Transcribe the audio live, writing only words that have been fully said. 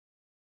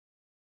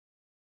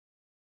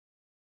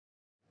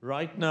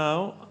Right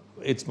now,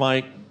 it's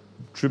my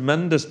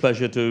tremendous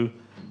pleasure to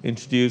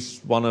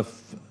introduce one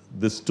of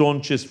the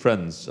staunchest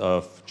friends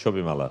of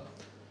Chobimela.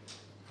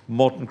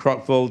 Morten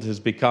Krogvold has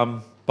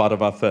become part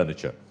of our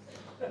furniture.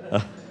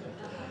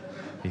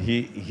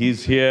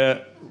 He's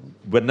here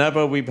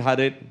whenever we've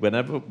had it,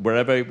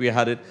 wherever we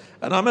had it,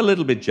 and I'm a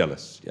little bit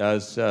jealous.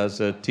 As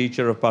a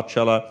teacher of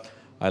Pathshala,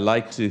 I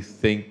like to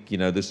think,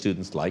 the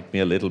students like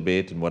me a little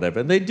bit and whatever,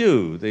 and they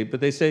do.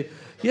 But they say,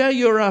 yeah,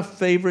 you're our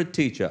favorite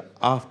teacher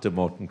after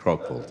Morten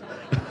Krogvold.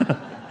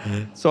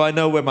 So I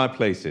know where my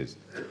place is.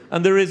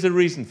 And there is a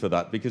reason for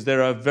that, because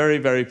there are very,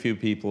 very few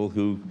people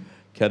who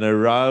can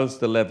arouse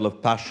the level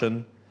of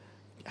passion,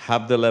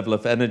 have the level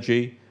of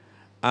energy,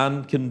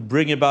 and can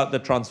bring about the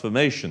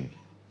transformation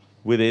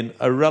within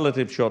a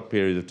relative short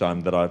period of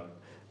time that I've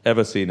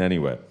ever seen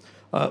anywhere.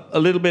 A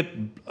little bit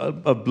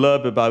of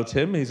blurb about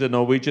him. He's a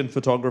Norwegian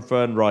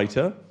photographer and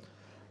writer.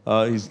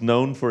 He's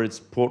known for his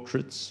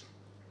portraits,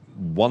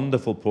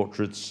 wonderful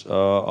portraits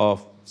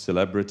of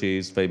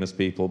celebrities, famous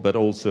people, but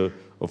also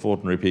of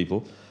ordinary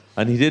people.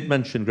 And he did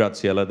mention,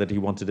 Graziella, that he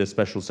wanted a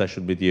special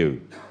session with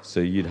you, so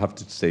you'd have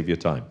to save your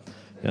time.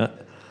 Yeah.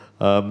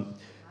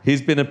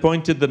 He's been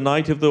appointed the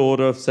Knight of the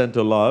Order of St.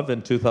 Olav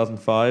in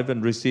 2005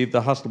 and received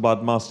the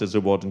Hasselblad Masters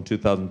Award in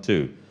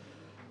 2002.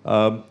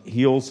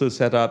 He also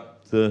set up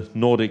the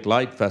Nordic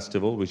Light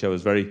Festival, which I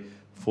was very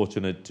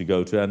fortunate to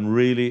go to, and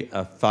really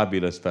a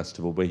fabulous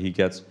festival where he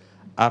gets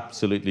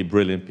absolutely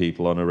brilliant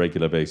people on a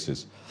regular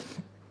basis.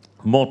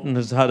 Morten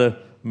has had a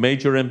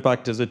major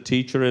impact as a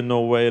teacher in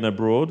Norway and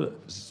abroad,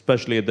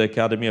 especially at the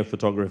Academy of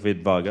Photography at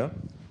Vaga.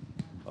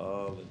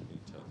 Let me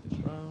turn this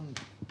round.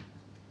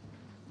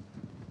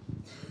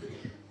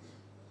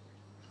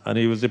 And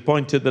he was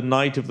appointed the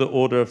Knight of the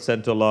Order of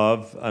St.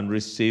 Olav and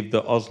received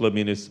the Oslo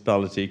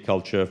Municipality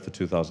Culture for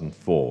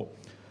 2004.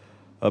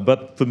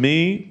 But for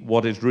me,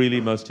 what is really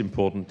most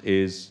important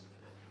is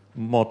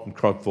Morten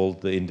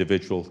Krogvold, the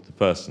individual, the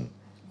person.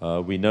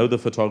 We know the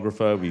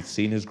photographer, we've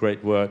seen his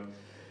great work.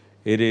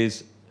 It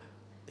is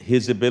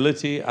his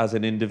ability as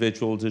an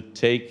individual to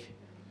take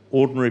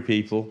ordinary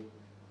people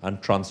and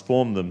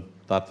transform them,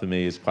 that for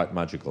me is quite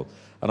magical.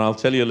 And I'll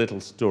tell you a little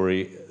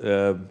story.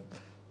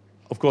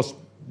 Of course,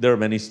 there are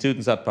many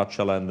students at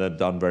Pathshala and they've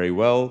done very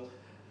well.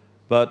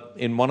 But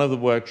in one of the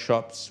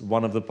workshops,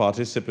 one of the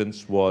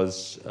participants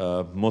was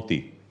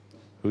Moti,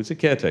 who's a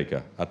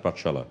caretaker at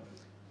Pathshala.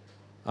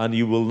 And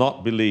you will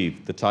not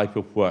believe the type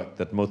of work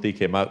that Moti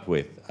came out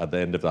with at the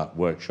end of that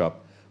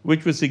workshop,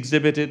 which was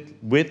exhibited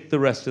with the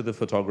rest of the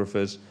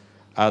photographers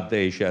at the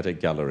Asiatic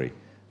Gallery.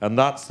 And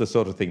that's the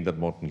sort of thing that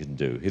Morten can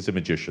do. He's a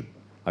magician.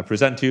 I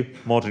present to you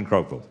Morten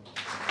Krogvold.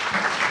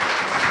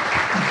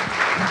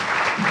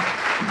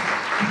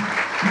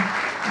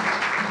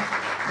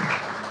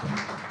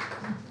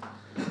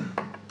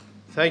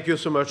 Thank you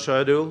so much,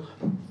 Shahidul.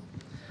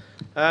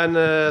 And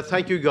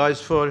thank you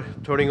guys for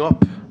turning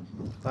up.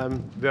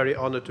 I'm very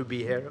honored to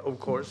be here, of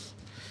course.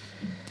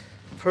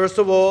 First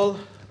of all,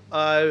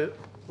 I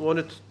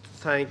wanted to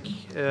thank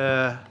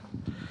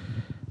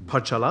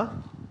Pathshala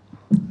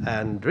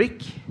and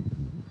Rick.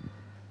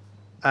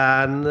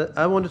 And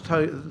I want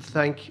to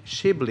thank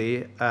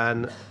Shibli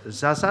and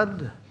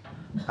Zazad,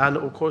 and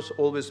of course,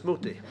 always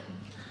Muti.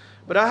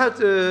 But I have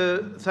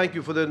to thank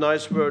you for the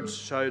nice words,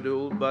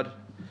 Shahidul, but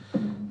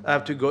I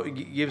have to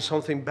give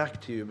something back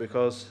to you,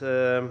 because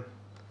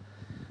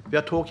we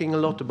are talking a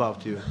lot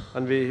about you,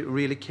 and we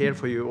really care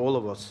for you, all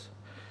of us.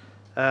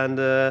 And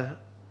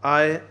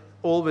I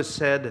always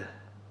said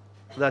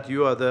that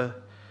you are the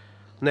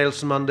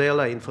Nelson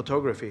Mandela in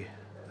photography.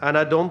 And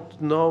I don't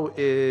know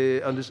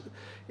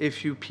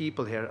if you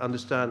people here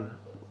understand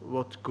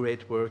what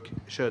great work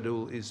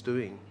Shahidul is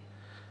doing.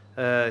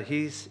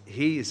 He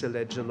is a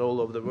legend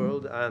all over the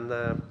world, and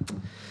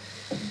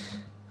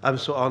I'm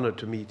so honored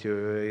to meet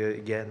you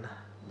again.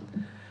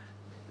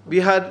 We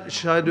had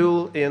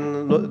Shahidul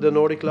in the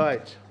Nordic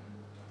Light,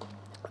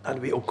 and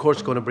we of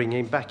course going to bring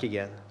him back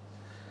again.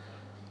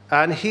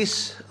 And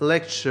his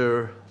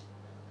lecture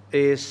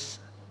is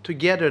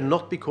together,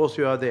 not because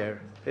you are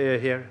there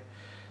here,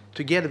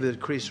 together with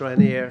Chris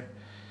Rainier,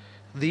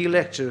 the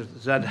lectures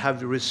that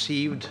have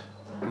received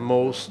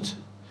most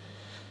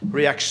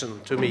reaction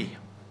to me.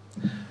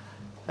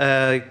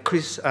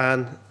 Chris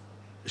and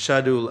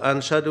Shahidul.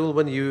 And Shahidul,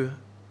 when you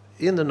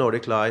in the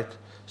Nordic Light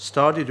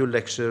started your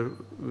lecture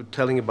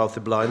telling about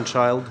the blind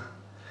child,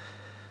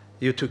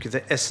 you took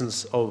the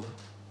essence of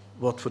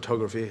what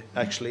photography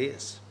actually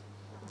is.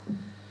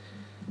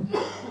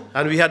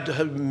 And we had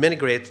many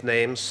great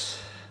names,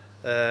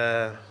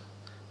 but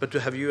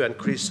to have you and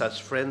Chris as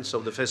friends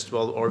of the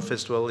festival, or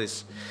festival,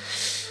 is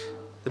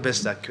the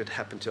best that could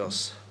happen to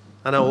us.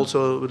 And I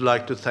also would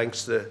like to thank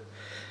the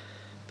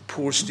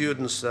poor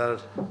students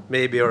that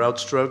maybe are out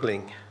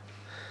struggling.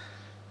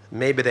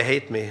 Maybe they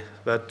hate me,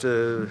 but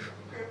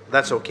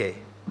that's okay.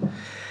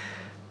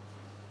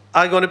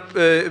 When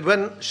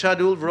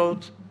Shahidul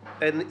wrote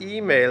an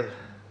email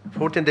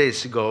 14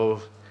 days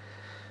ago,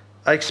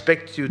 I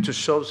expect you to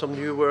show some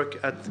new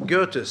work at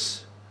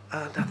Goethe's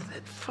And I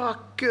said,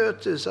 fuck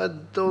Goethes, I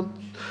don't,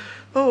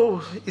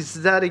 oh,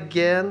 is that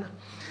again?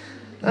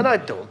 And I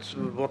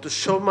don't want to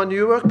show my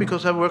new work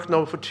because I worked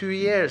now for 2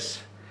 years.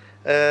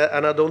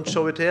 And I don't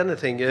show it to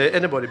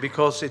anybody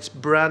because it's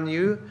brand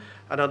new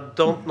and I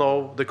don't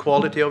know the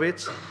quality of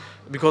it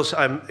because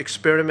I'm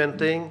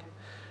experimenting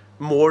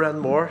more and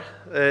more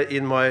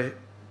in my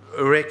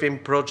Requiem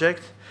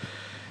project.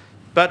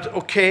 But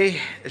okay,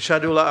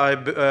 Shahidul,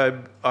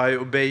 I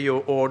obey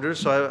your orders,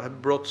 so I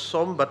brought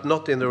some, but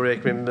not in the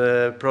Requiem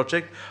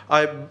project.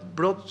 I'm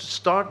going to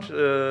start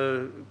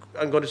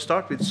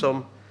with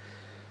some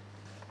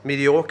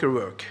mediocre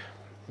work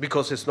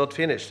because it's not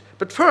finished.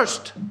 But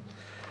first,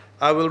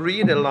 I will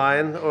read a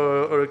line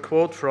or a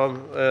quote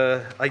from,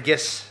 I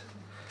guess,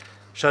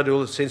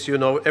 Shahidul, since you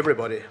know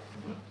everybody.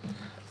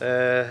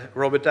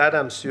 Robert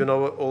Adams, you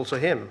know also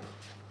him.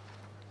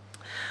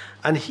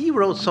 And he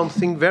wrote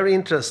something very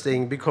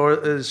interesting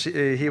because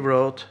he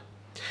wrote,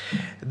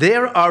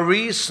 there are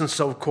reasons,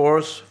 of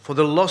course, for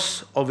the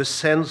loss of a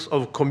sense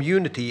of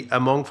community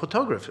among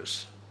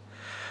photographers.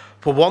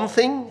 For one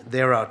thing,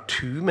 there are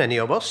too many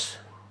of us,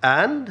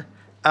 and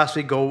as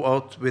we go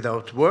out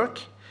without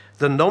work,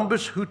 the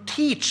numbers who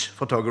teach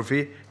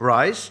photography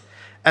rise,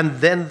 and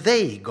then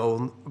they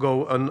go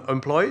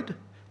unemployed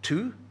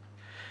too.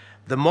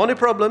 The money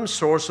problem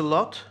soars a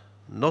lot.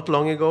 Not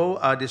long ago,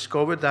 I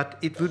discovered that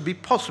it would be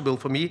possible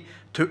for me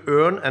to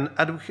earn an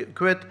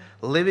adequate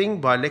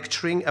living by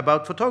lecturing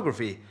about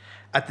photography.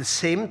 At the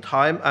same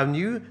time, I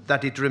knew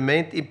that it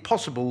remained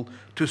impossible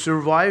to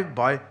survive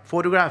by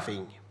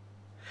photographing,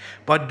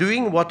 by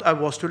doing what I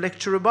was to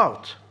lecture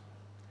about.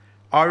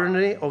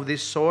 Irony of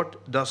this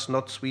sort does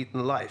not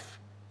sweeten life.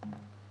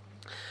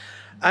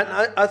 And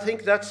I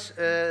think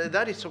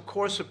that is, of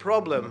course, a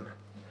problem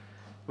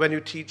when you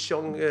teach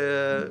young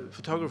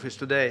photographers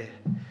today.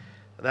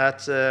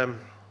 That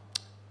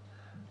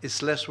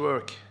it's less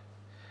work.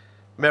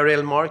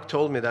 Marielle Mark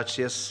told me that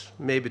she has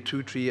maybe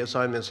 2-3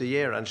 assignments a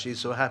year, and she's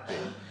so happy.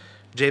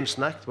 James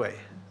Nachtwey,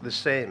 the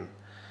same.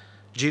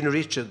 Jean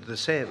Richard, the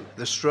same.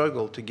 They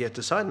struggle to get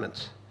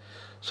assignments,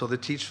 so they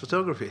teach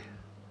photography.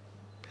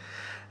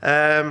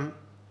 In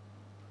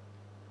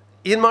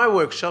my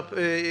workshop,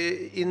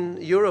 in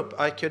Europe,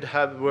 I could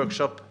have a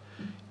workshop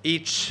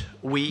each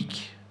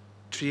week,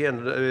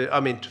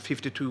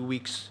 52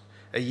 weeks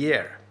a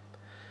year.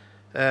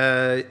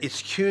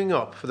 It's queuing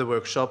up for the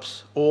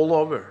workshops all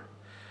over.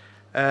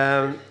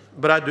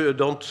 But I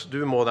don't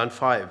do more than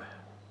 5.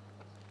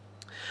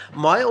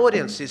 My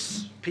audience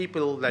is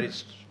people that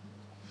is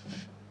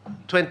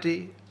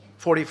 20,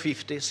 40,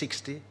 50,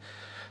 60,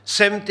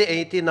 70,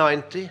 80,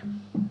 90,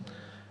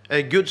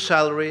 a good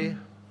salary,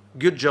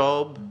 good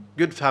job,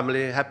 good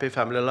family, happy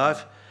family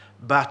life,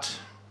 but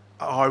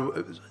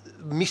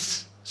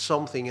miss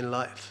something in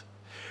life,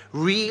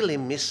 really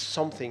miss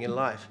something in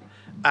life.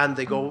 And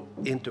they go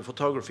into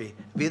photography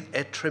with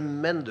a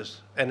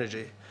tremendous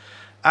energy.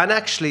 And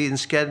actually in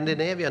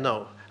Scandinavia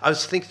now, I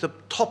think the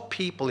top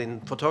people in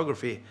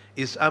photography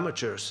is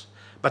amateurs.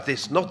 But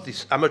it's not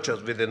these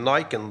amateurs with a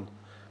Nikon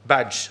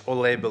badge or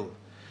label.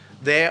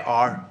 They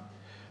are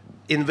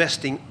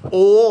investing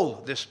all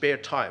their spare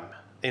time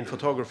in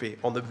photography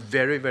on a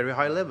very, very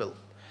high level.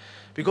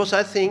 Because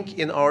I think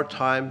in our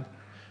time,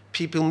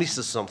 people miss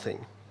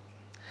something.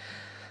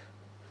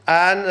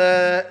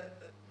 And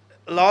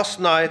last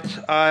night,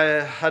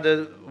 I had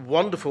a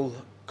wonderful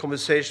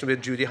conversation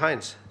with Judy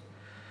Hines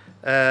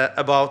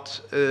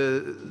about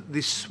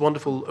this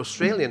wonderful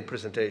Australian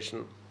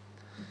presentation.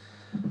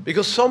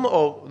 Because some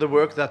of the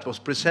work that was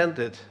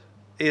presented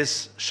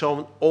is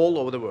shown all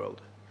over the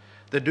world.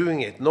 They're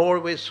doing it.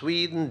 Norway,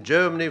 Sweden,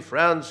 Germany,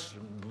 France,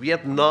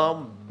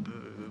 Vietnam,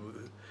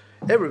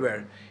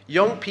 everywhere.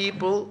 Young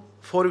people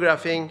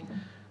photographing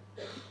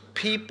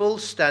people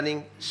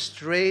standing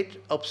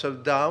straight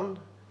upside down,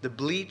 the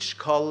bleached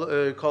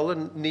color,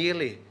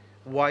 nearly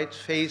white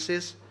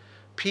faces,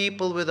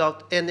 people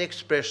without any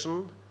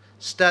expression,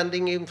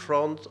 standing in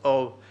front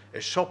of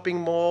a shopping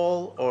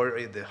mall or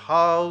in the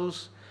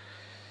house,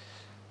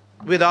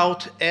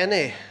 without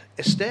any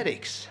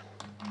aesthetics.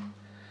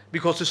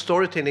 Because the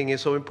storytelling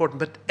is so important,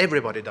 but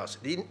everybody does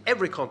it. In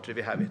every country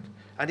we have it.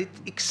 And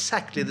it's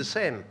exactly the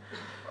same.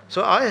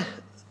 So I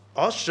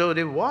asked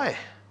Jody why.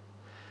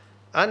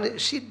 And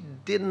she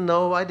didn't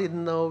know, I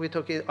didn't know. We're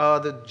talking, are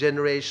the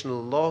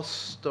generation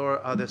lost, or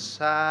are they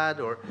sad,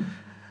 or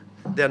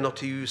they're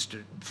not used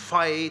to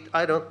fight?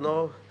 I don't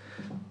know.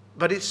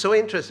 But it's so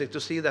interesting to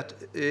see that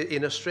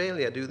in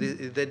Australia,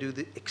 they do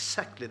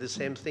exactly the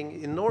same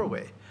thing in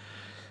Norway.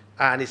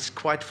 And it's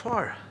quite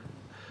far.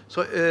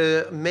 So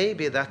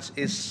maybe that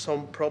is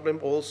some problem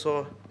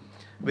also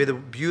with a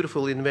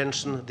beautiful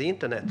invention, the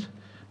internet,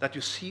 that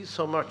you see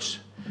so much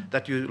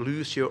that you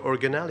lose your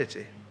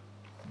originality.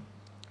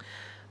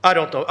 I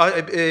don't know.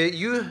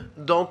 You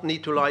don't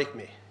need to like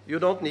me. You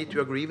don't need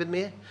to agree with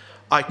me.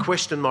 I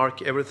question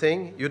mark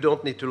everything. You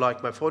don't need to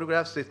like my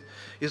photographs.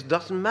 It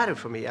doesn't matter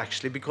for me,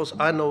 actually, because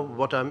I know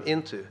what I'm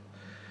into.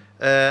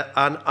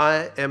 And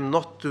I am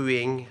not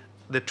doing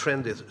the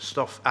trendy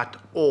stuff at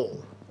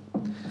all.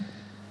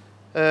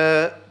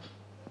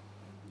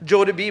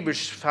 Jody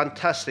Bieber's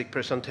fantastic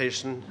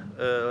presentation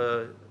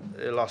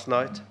last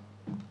night.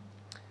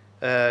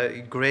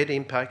 Great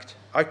impact.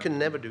 I can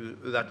never do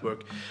that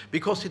work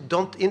because it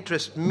don't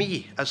interest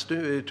me as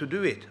to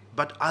do it,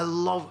 but I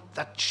love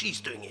that she's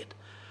doing it.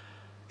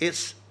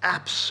 It's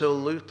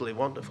absolutely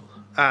wonderful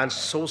and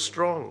so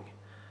strong,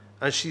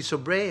 and she's so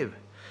brave.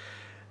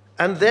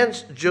 And then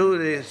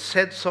Jody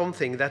said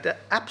something that I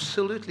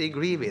absolutely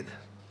agree with.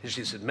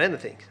 She said many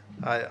things.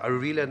 I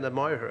really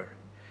admire her.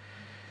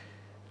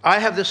 I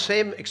have the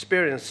same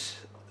experience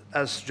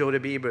as Jody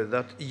Bieber,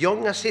 that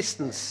young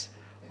assistants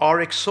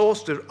are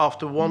exhausted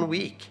after 1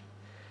 week,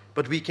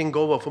 but we can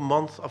go for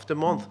month after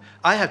month.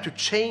 I have to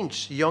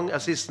change young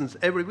assistants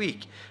every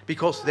week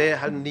because they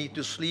need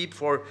to sleep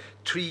for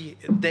 3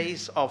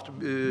 days after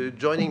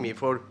joining me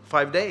for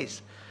 5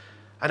 days.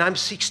 And I'm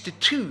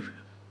 62.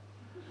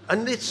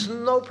 And it's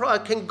no problem.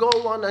 I can go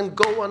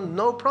on,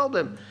 no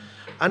problem.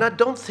 And I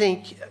don't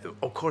think,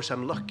 of course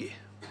I'm lucky,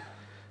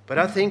 but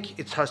I think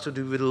it has to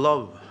do with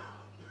love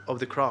of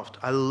the craft.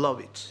 I love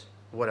it,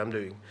 what I'm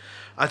doing.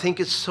 I think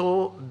it's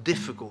so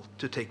difficult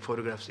to take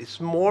photographs. It's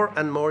more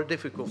and more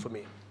difficult for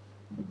me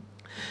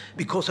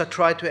because I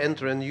try to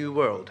enter a new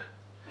world.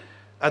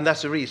 And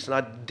that's the reason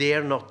I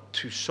dare not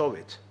to show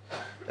it.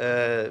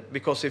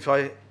 Because if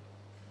I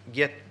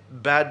get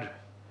bad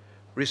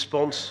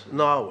response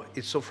now,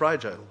 it's so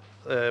fragile,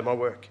 my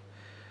work.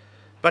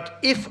 But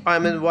if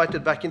I'm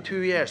invited back in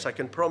 2 years, I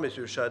can promise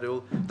you,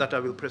 Shahidul, that I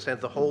will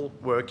present the whole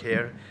work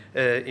here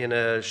in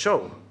a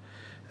show.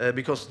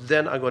 Because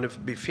then I'm going to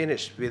be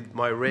finished with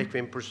my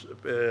Requiem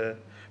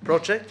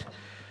project.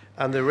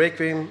 And the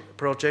Requiem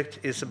project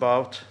is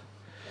about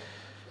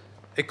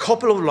a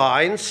couple of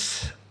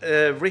lines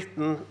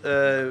written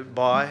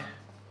by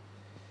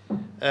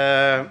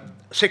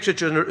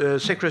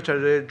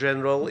Secretary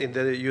General in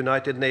the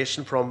United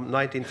Nations from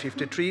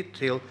 1953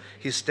 till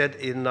his death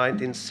in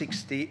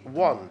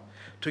 1961,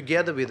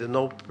 together with the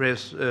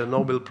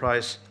Nobel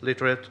Prize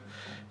laureate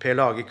Per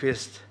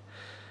Lagerkvist.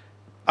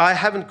 I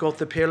haven't got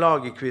the Per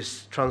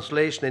Lagerkvist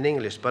translation in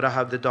English, but I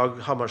have the Dag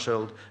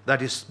Hammarskjöld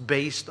that is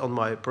based on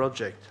my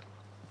project.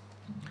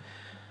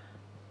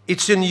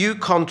 It's a new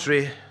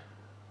country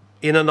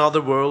in another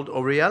world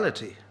of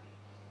reality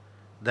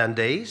than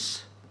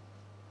days.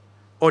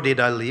 Or did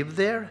I live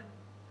there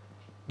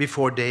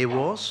before day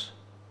was?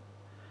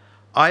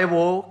 I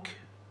woke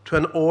to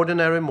an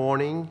ordinary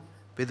morning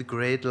with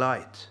great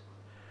light,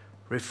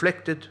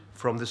 reflected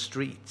from the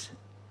street.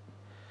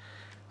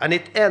 And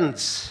it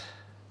ends.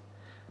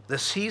 The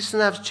season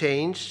has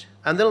changed,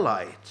 and the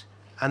light,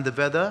 and the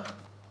weather,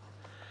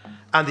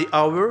 and the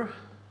hour,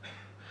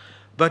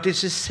 but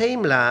it's the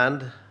same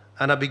land,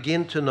 and I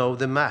begin to know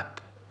the map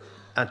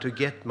and to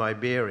get my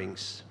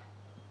bearings.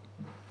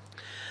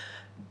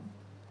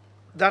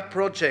 That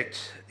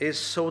project is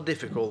so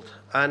difficult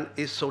and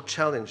is so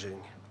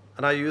challenging,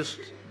 and I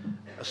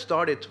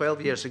started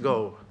 12 years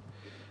ago,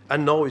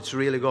 and now it's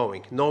really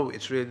going. Now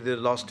it's really the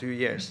last 2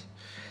 years.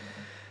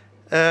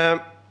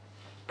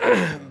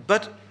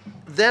 But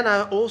then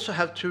I also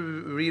have to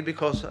read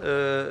because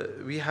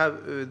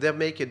they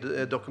make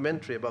a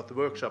documentary about the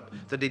workshop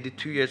that they did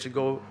 2 years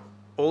ago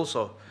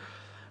also.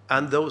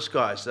 And those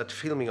guys that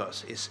filming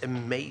us is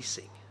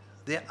amazing.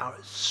 They are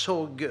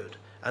so good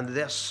and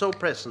they're so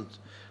present,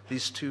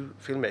 these two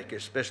filmmakers,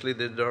 especially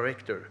the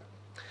director.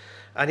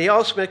 And he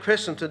asked me a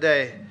question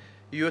today.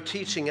 You're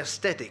teaching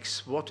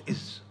aesthetics. What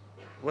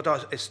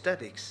are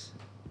aesthetics?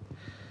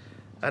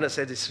 And I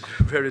said, it's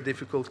a very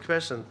difficult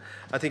question.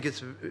 I think it's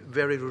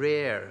very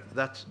rare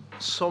that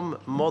some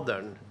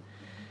modern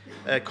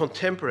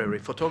contemporary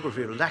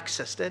photography lacks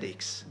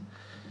aesthetics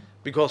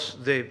because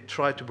they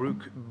try to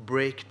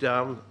break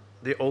down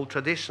the old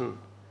tradition.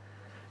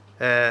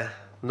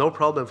 No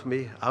problem for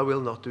me. I will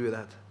not do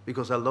that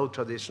because I love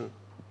tradition.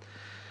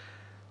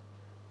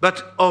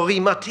 But Henri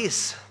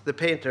Matisse, the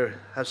painter,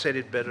 has said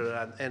it better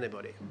than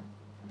anybody.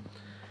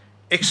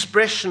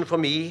 Expression for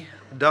me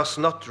does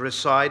not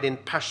reside in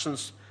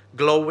passions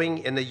glowing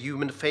in a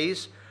human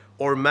face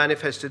or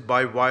manifested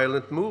by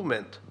violent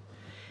movement.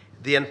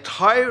 The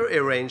entire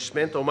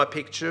arrangement of my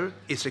picture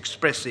is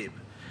expressive.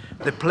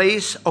 The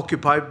place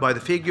occupied by the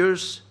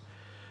figures,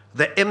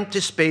 the empty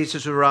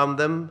spaces around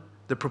them,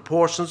 the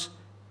proportions,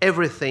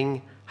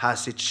 everything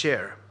has its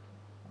share.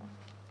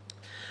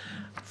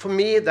 For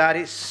me, that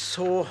is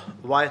so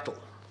vital.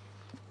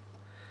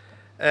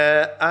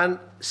 And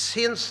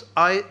since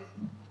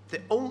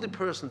the only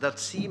person that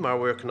see my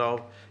work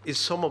now is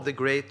some of the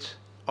great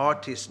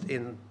artists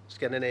in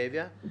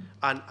Scandinavia,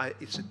 and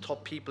it's the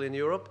top people in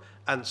Europe,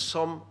 and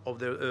some of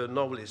the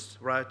novelists,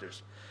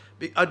 writers.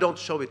 I don't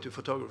show it to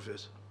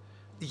photographers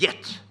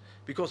yet,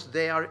 because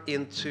they are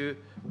into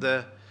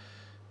the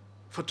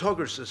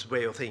photographer's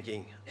way of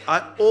thinking.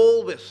 I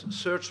always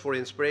search for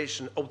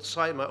inspiration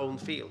outside my own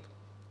field.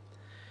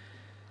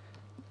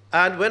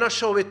 And when I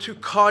show it to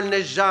Carl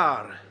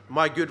Nejar,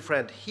 my good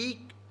friend, he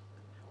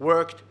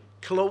worked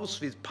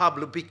close with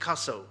Pablo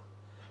Picasso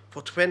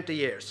for 20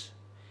 years.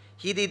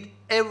 He did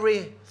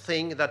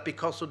everything that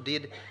Picasso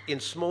did in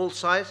small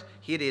size.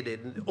 He did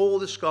it in all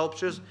the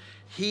sculptures.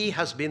 he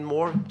has been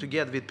more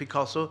together with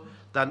Picasso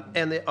than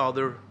any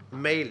other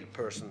male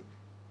person.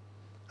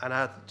 And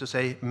I have to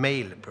say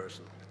male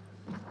person.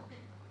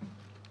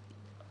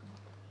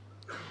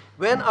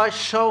 When I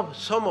show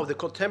some of the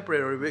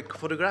contemporary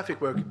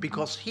photographic work,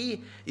 because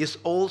he is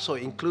also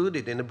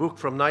included in a book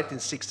from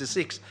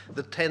 1966,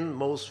 the 10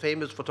 most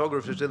famous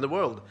photographers in the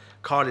world,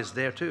 Carl is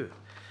there too.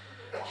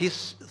 He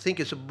thinks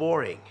it's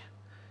boring.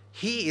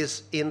 He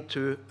is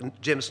into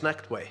James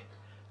Nachtwey,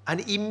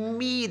 and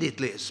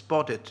immediately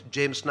spotted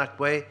James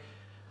Nachtwey.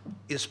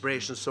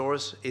 Inspiration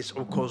source is,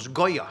 of course,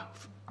 Goya,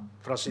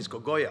 Francisco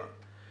Goya,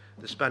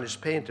 the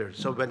Spanish painter.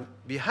 So when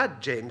we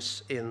had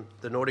James in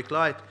the Nordic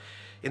Light,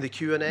 in the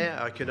Q&A,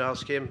 I could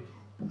ask him,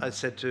 I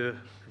said to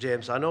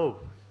James, I know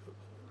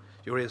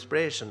your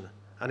inspiration.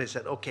 And he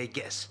said, okay,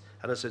 guess.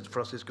 And I said,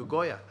 Francisco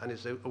Goya. And he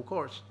said, of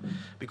course,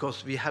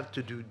 because we have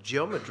to do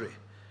geometry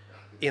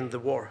in the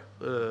war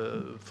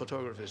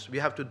photographers. We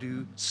have to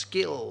do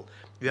skill.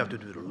 We have to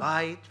do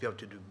light. We have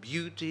to do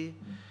beauty.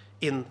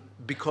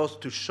 Because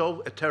to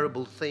show a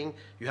terrible thing,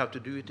 you have to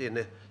do it in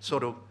a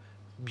sort of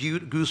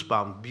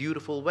goosebump,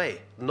 beautiful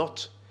way.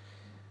 Not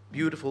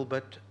beautiful,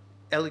 but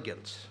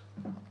elegant.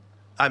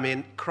 I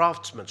mean,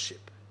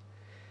 craftsmanship.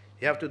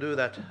 You have to do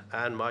that,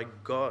 and my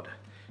God,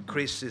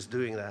 Chris is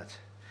doing that.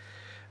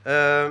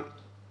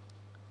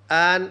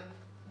 And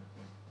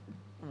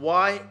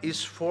why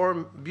is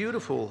form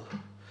beautiful?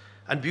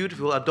 And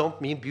beautiful, I don't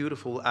mean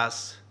beautiful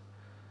as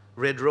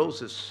red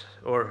roses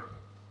or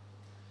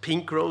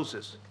pink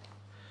roses.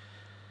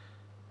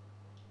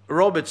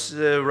 Roberts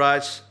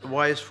writes,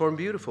 why is form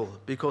beautiful?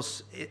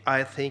 Because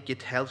I think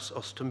it helps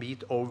us to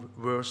meet our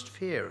worst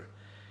fear.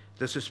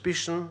 The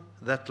suspicion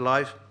that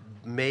life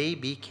may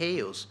be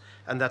chaos,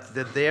 and that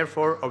the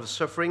therefore of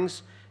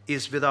sufferings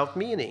is without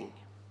meaning.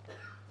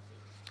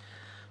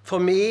 For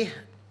me,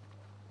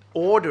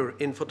 order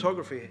in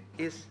photography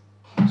is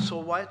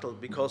so vital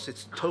because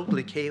it's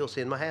totally chaos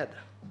in my head.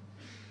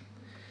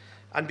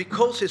 And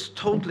because it's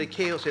totally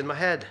chaos in my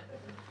head,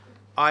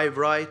 I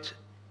write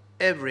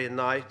every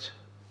night,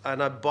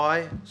 and I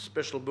buy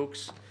special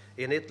books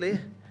in Italy.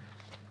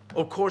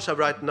 Of course, I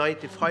write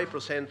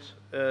 95%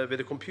 with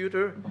a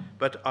computer,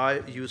 but I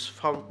use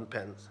fountain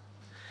pens.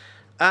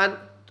 And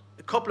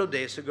a couple of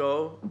days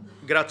ago,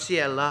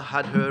 Graziella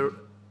had her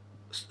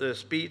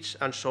speech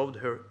and showed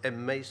her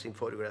amazing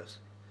photographs.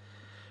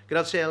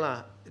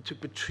 Graziella, it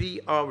took me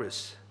 3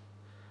 hours.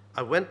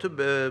 I went to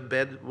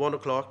bed 1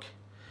 o'clock,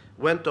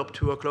 went up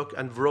 2 o'clock,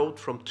 and wrote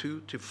from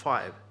 2 to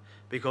 5,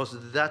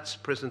 because that's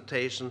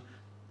presentation,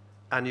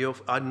 and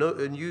I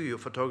knew your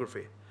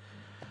photography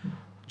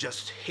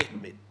just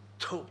hit me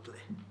totally,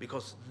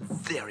 because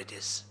there it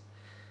is.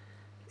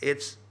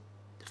 It's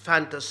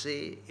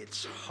fantasy,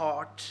 it's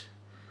heart,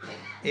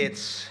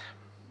 it's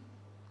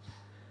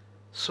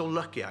so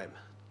lucky I am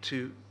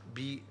to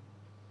be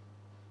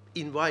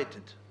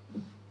invited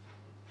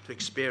to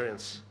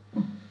experience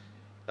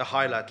a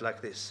highlight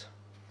like this.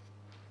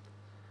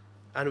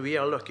 And we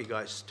are lucky,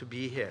 guys, to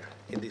be here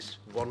in this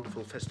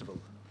wonderful festival.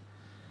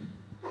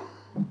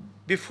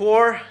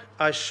 Before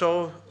I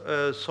show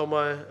some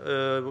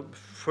of my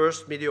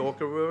first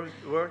mediocre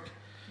work,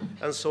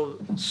 and so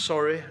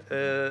sorry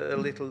a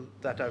little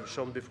that I've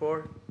shown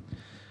before,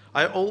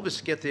 I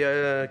always get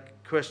the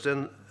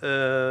question,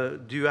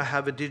 do I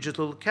have a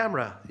digital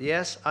camera?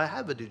 Yes, I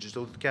have a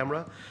digital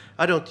camera.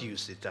 I don't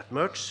use it that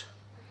much.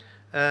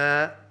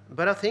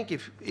 But I think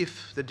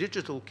if the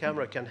digital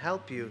camera can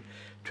help you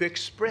to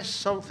express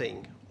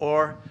something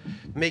or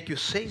make you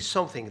say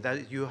something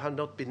that you have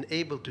not been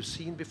able to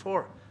see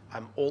before,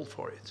 I'm all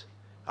for it.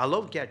 I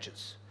love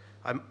gadgets.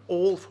 I'm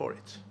all for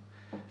it.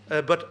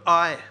 But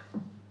I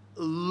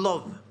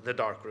love the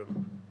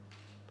darkroom.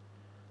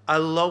 I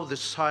love the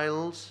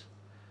silence,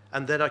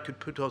 and then I could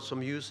put on some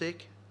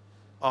music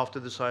after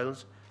the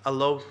silence. I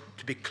love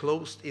to be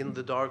closed in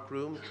the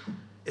darkroom,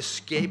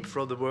 escape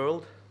from the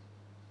world.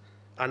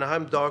 And I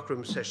have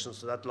darkroom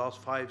sessions that last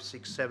 5,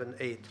 6, 7,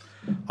 8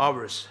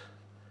 hours.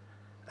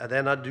 And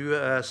then I do,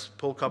 as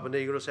Paul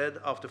Caponegro said,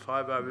 after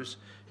 5 hours,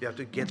 you have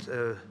to get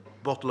a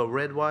bottle of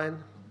red wine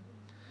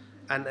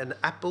and an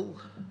apple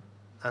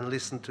and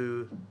listen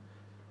to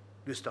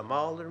Gustav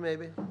Mahler,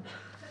 maybe.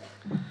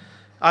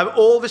 I've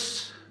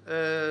always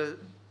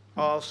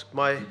asked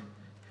my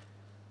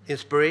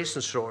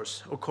inspiration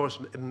source, of course,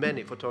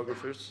 many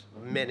photographers,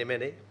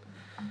 many.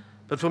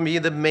 But for me,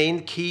 the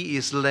main key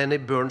is Lenny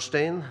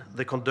Bernstein,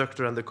 the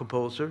conductor and the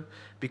composer,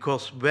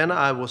 because when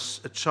I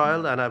was a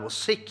child and I was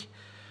sick,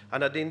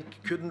 and I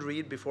couldn't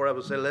read before I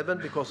was 11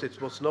 because it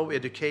was no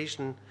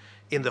education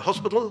in the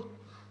hospital.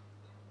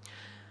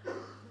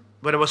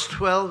 When I was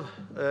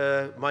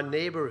 12, my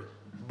neighbor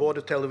bought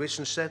a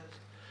television set,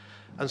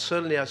 and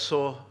suddenly I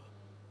saw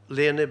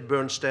Lenny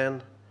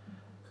Bernstein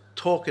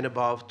talking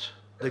about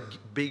the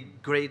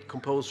big, great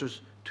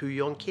composers to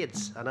young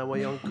kids, and I was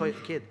a young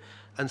kid.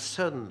 And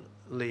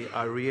suddenly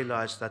I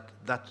realized that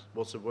that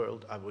was a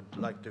world I would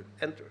like to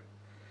enter.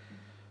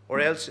 Or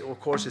else, of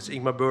course, it's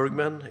Ingmar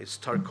Bergman, it's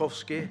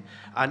Tarkovsky.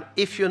 And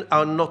if you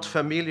are not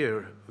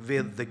familiar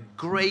with the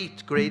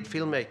great, great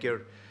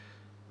filmmaker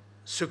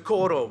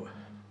Sukharov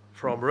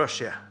from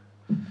Russia.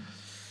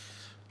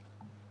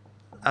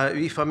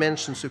 If I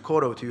mention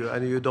Sukharov to you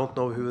and you don't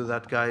know who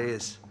that guy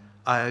is,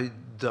 I've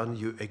done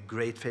you a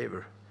great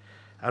favor.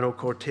 And of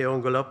course,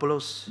 Theon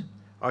Golopoulos,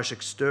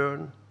 Arshak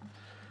Stern,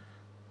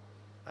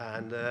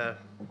 and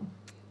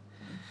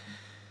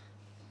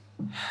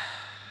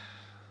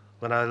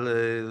when I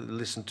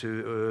listen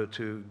to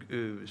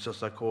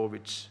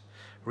Shostakovich,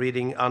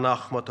 reading Anna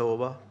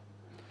Akhmatova,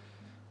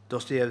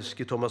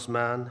 Dostoevsky, Thomas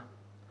Mann,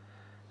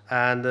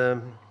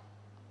 and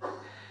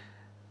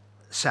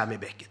Sammy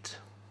Beckett.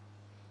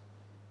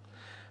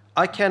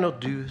 I cannot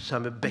do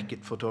Sammy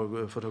Beckett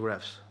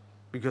photographs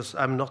because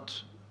I'm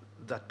not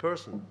that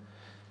person.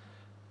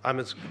 I'm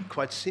a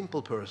quite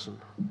simple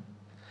person.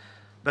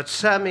 But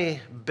Sammy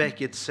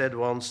Beckett said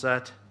once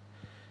that,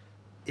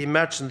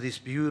 imagine this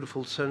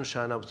beautiful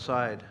sunshine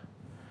outside,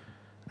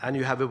 and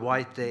you have a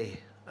white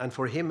day. And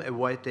for him, a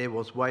white day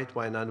was white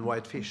wine and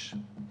white fish.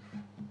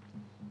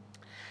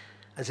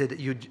 And said,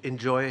 you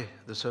enjoy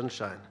the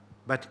sunshine.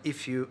 But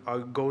if you are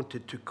going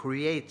to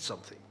create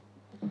something,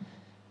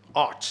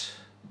 art,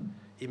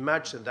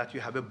 imagine that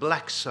you have a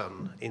black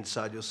sun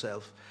inside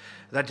yourself,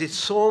 that is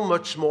so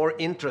much more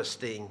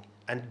interesting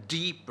and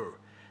deeper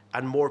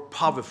and more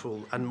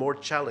powerful and more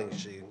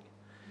challenging.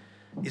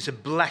 It's a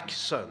black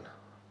sun.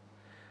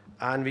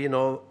 And we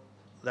know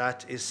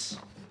that is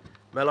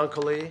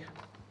melancholy,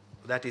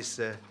 that is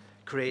a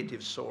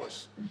creative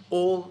source.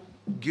 All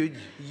good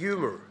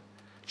humor.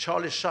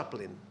 Charlie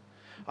Chaplin.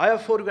 I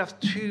have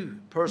photographed two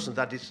persons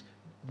that is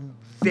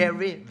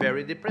very,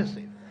 very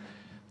depressive.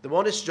 The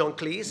one is John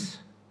Cleese.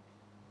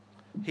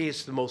 He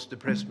is the most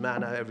depressed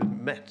man I ever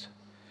met.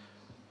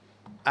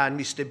 And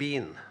Mr.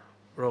 Bean,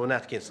 Rowan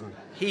Atkinson,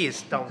 he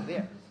is down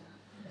there.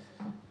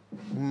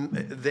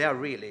 They are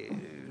really,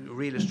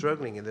 really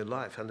struggling in their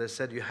life. And they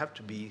said, you have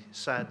to be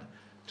sad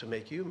to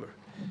make humor.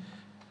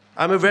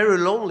 I'm a very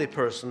lonely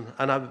person,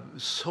 and I have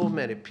so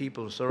many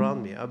people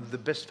surround me. I have the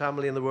best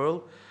family in the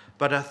world,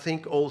 but I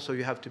think also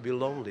you have to be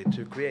lonely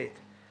to create.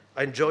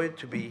 I enjoy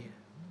to be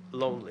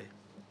lonely.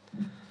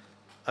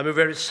 I'm a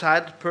very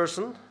sad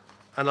person,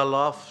 and I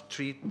laugh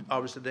 3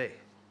 hours a day.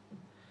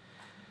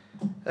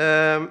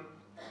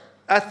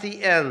 At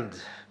the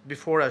end,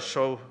 before I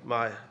show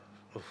my,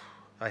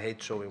 I hate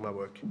showing my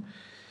work,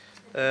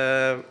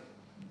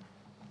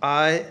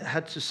 I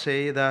had to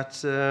say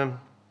that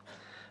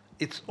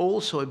it's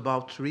also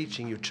about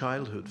reaching your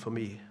childhood for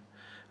me.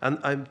 And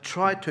I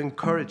try to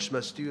encourage my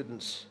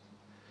students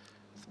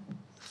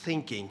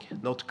thinking,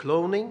 not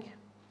cloning.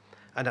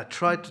 And I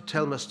try to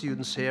tell my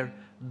students here,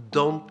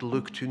 don't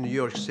look to New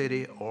York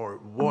City or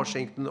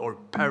Washington or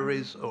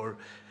Paris or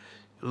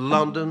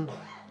London.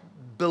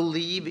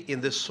 Believe in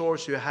the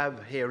source you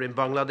have here in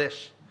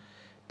Bangladesh.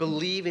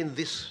 Believe in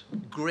this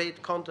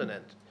great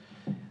continent.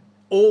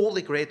 All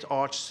the great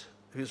arts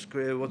was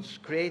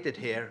created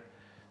here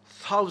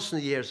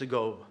 1,000 years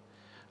ago.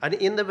 And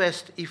in the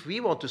West, if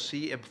we want to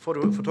see a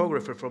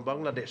photographer from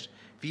Bangladesh,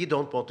 we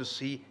don't want to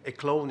see a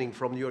cloning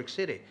from New York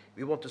City.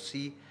 We want to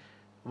see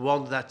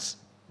one that's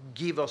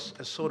give us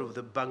a sort of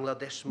the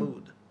Bangladesh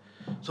mood.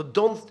 So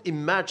don't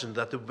imagine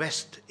that the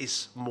West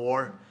is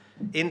more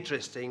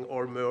interesting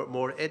or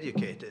more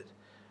educated.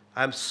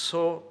 I'm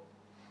so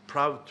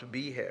proud to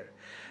be here.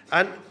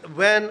 And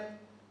when,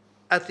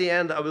 at the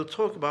end, I will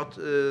talk about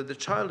the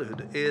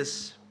childhood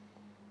is,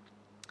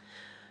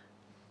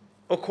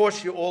 of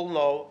course, you all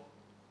know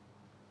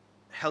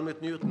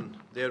Helmut Newton,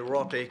 the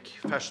erotic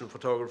fashion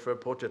photographer,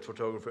 portrait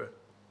photographer.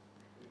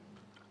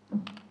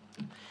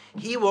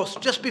 He was,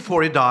 just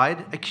before he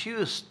died,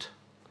 accused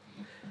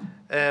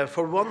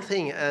for one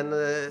thing, and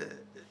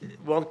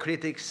one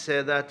critic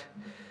said that,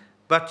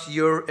 but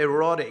your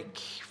erotic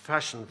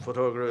fashion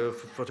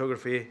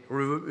photography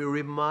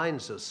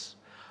reminds us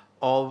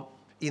of,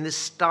 in the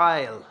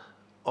style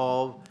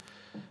of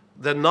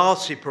the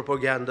Nazi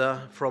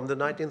propaganda from the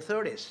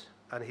 1930s.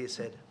 And he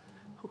said,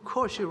 of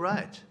course you're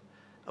right.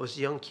 I was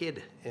a young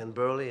kid in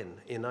Berlin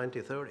in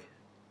 1930.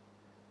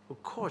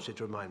 Of course it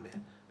reminded me,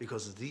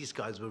 because these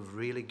guys were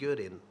really good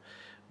in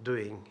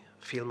doing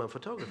film and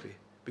photography,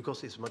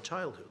 because it's my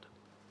childhood.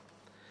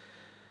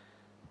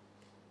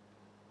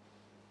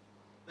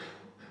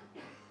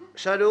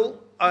 Shahidul,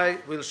 I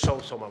will show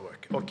some of my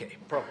work. Okay,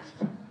 promise.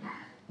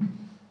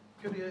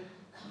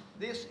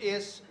 This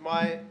is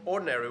my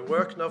ordinary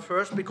work now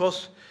first,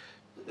 because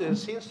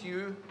since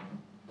you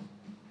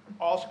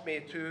asked me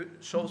to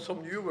show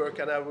some new work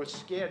and I was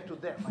scared to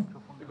death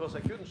because I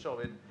couldn't show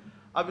it,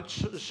 I would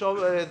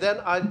show. Then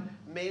I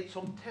made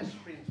some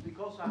test prints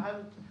because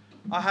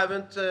I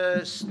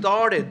haven't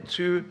started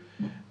to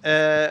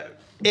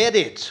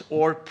edit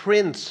or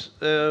print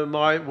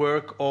my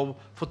work of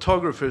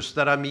photographers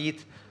that I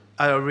meet,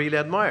 I really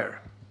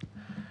admire.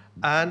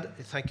 And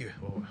thank you.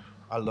 Oh,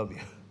 I love you.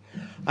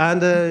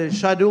 And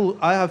Shahidul,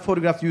 I have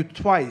photographed you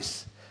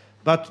twice,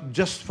 but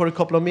just for a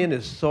couple of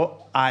minutes,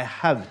 so I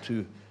have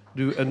to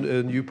do a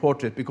new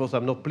portrait because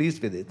I'm not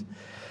pleased with it.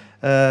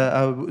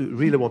 I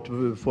really want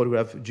to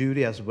photograph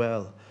Judy as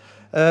well.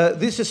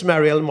 This is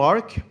Marielle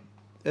Mark.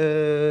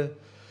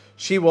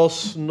 She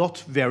was not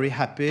very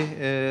happy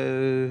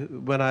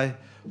when I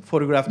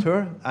photographed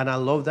her, and I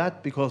love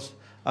that because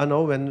I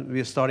know when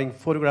we're starting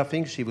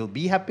photographing, she will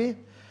be happy.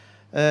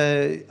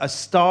 I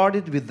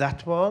started with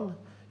that one.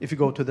 If you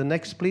go to the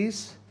next,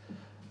 please.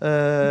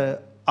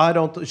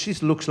 She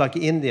looks like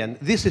Indian.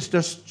 This is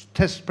just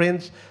test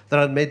prints that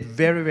I made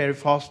very, very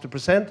fast to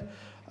present.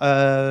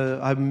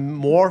 I have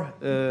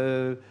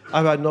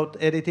not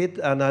edited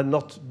and I've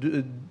not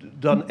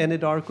done any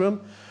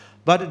darkroom.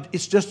 But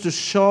it's just to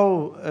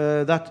show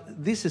that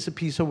this is a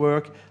piece of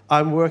work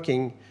I'm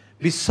working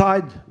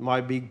beside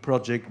my big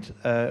project,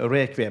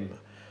 Requiem.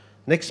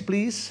 Next,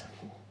 please.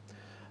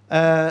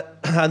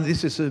 And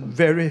this is a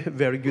very,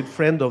 very good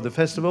friend of the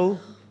festival.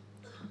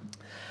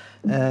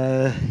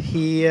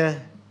 You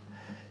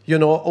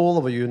know, all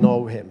of you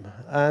know him.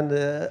 And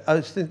I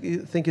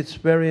think it's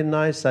very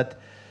nice that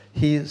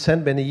he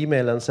sent me an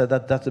email and said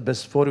that that's the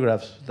best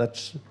photograph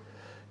that's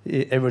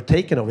ever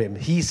taken of him,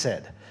 he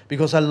said.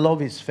 Because I love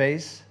his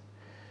face.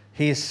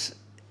 He's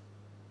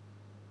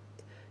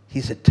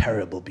a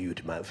terrible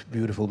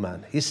beautiful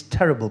man. He's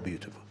terrible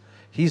beautiful.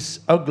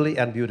 He's ugly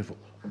and beautiful.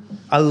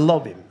 I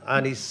love him,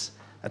 and he's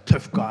a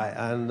tough guy,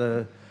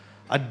 and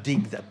I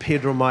dig that.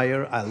 Pedro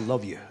Meyer, I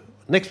love you.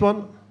 Next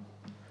one,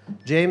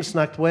 James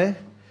Nachtwey,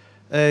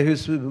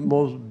 who's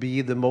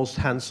be the most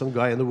handsome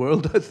guy in the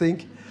world, I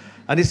think.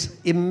 And it's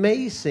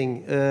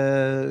amazing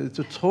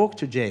to talk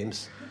to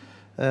James.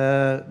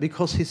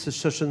 Because he's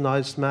such a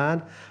nice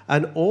man.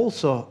 And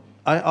also,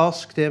 I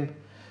asked him,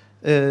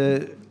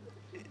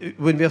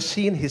 when we have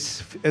seen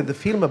the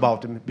film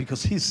about him,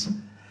 because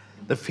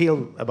the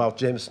film about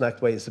James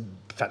Nachtwey is a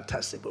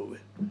fantastic movie.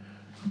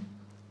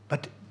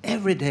 But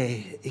every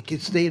day, he can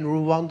stay in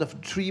Rwanda for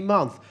 3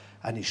 months,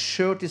 and his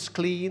shirt is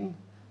clean,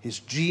 his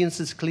jeans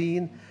is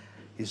clean,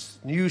 he's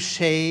new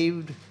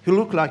shaved. He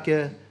looked like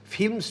a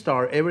film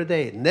star every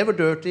day, never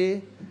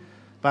dirty,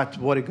 but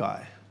what a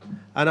guy.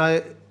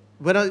 And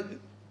when I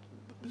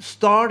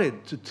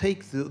started to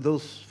take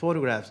those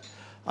photographs,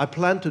 I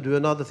planned to do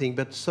another thing,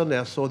 but suddenly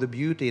I saw the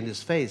beauty in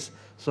his face.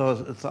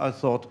 So I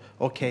thought,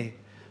 okay,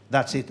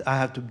 that's it. I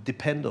have to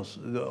depend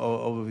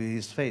on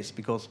his face,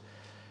 because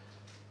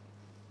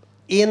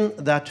in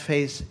that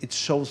face, it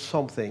shows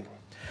something.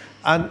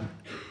 And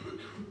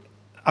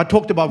I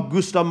talked about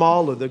Gustav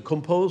Mahler, the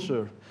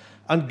composer.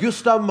 And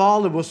Gustav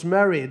Mahler was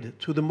married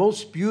to the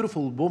most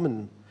beautiful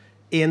woman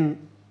in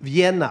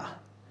Vienna.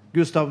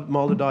 Gustav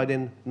Mahler died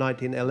in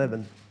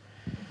 1911.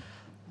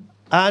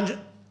 And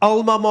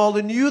Alma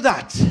Mahler knew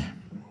that.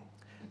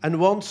 And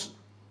once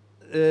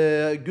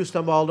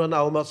Gustav Mahler and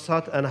Alma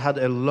sat and had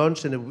a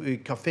lunch in a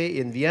cafe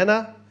in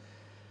Vienna,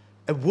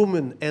 a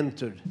woman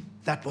entered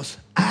that was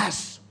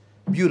as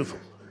beautiful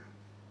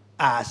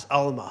as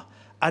Alma.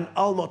 And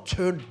Alma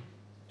turned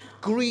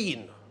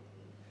green.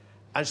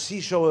 And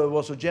she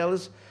was so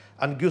jealous.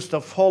 And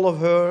Gustav followed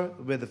her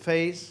with the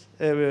face,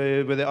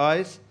 with the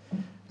eyes.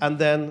 And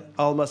then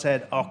Alma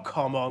said, oh,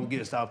 come on,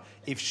 Gustav.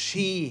 If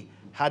she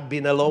had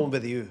been alone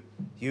with you,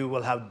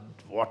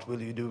 what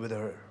will you do with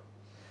her?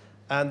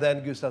 And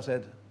then Gustav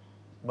said,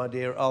 my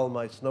dear Alma,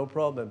 it's no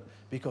problem.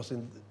 Because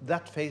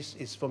that face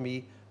is, for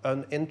me,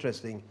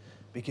 uninteresting.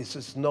 Because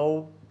there's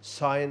no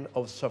sign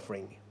of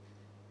suffering.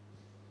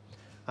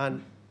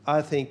 And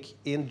I think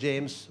in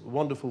James'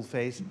 wonderful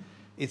face,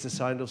 it's a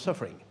sign of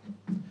suffering.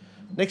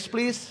 Next,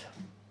 please.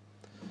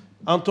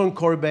 Anton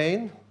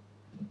Corbijn.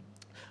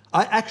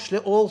 I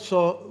actually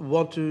also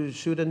want to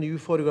shoot a new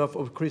photograph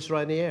of Chris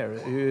Rainier,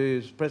 who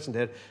is present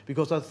here,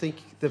 because I think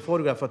the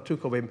photograph I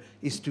took of him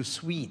is too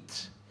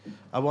sweet.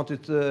 I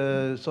wanted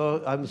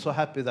so I'm so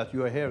happy that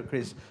you are here,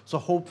 Chris. So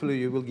hopefully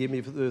you will give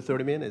me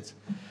 30 minutes.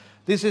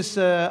 This is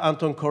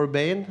Anton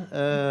Corbijn,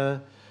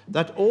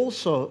 that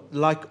also,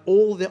 like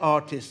all the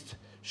artists,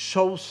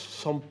 shows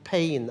some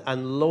pain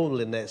and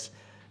loneliness,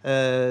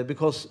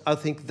 because I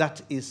think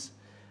that is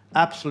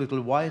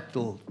absolutely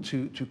vital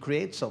to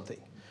create something.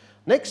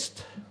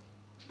 Next,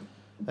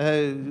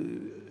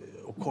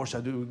 of course,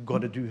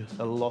 got to do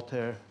a lot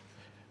here.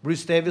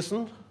 Bruce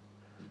Davison,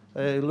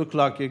 looked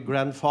like a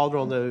grandfather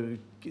on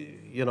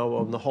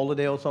the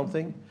holiday or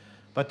something.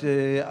 But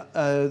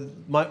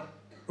my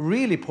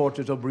really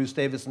portrait of Bruce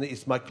Davison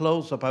is my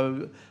close-up.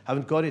 I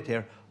haven't got it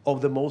here, of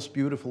the most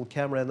beautiful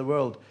camera in the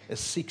world, a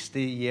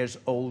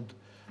 60-year-old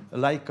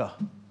Leica.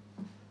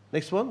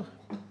 Next one.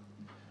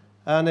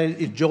 And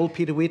it's Joel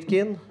Peter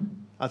Whitkin.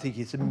 I think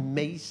he's an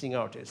amazing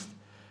artist.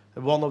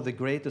 One of the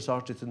greatest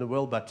artists in the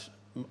world, but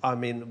I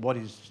mean, what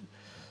he's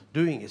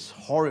doing is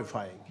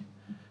horrifying.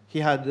 He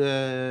had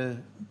a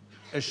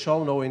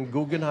show now in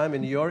Guggenheim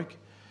in New York,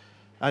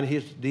 and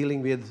he's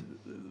dealing with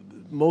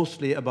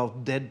mostly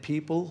about dead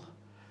people,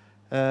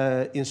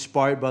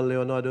 inspired by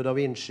Leonardo da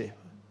Vinci.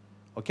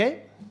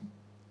 Okay?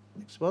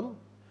 Next one.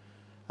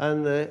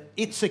 And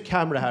it's a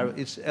camera here.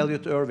 It's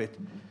Elliot Erwitt.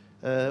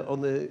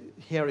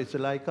 Here it's a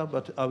Leica,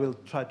 but I will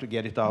try to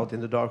get it out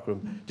in the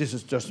darkroom. This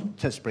is just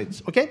test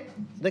prints. Okay,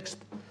 next.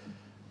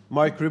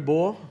 Mike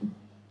Ribot.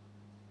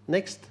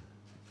 Next.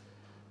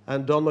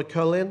 And Don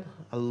McCullin.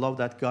 I love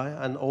that guy,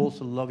 and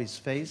also love his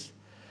face.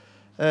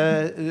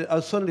 I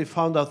suddenly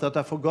found out that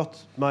I forgot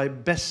my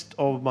best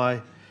of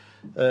my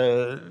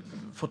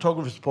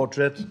photographer's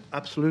portrait.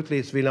 Absolutely,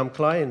 it's William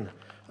Klein.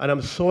 And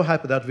I'm so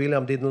happy that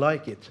William didn't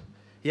like it.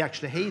 He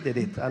actually hated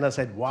it. And I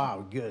said,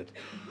 wow, good.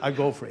 I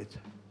go for it.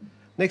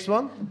 Next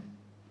one.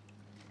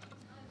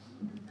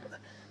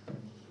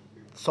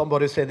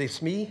 Somebody said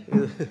it's me.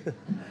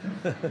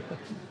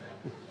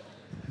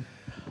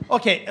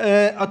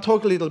 Okay, I'll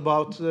talk a little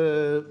about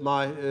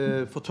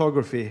my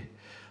photography.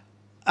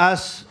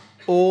 As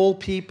all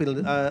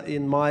people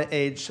in my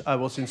age, I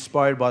was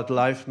inspired by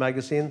Life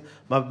magazine.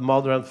 My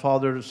mother and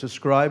father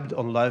subscribed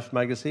on Life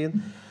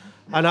magazine.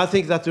 And I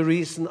think that the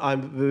reason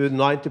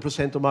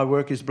 90% of my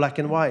work is black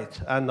and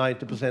white, and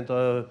 90%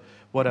 of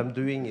what I'm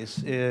doing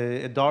is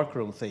a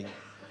darkroom thing.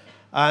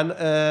 And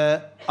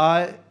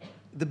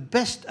the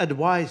best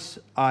advice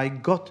I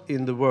got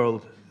in the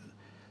world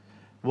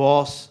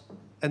was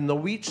a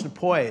Norwegian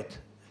poet.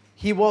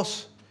 He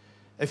was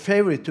a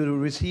favorite to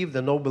receive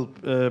the Nobel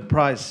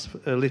Prize,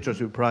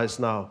 Literature Prize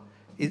now.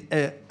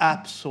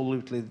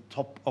 Absolutely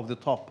top of the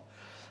top.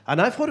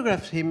 And I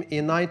photographed him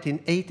in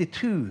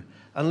 1982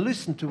 and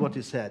listened to what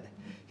he said.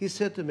 He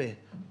said to me,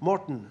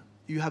 Morten,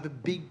 you have a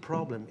big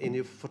problem in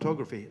your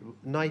photography,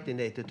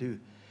 1982.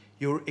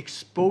 Your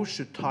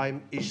exposure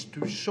time is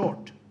too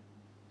short.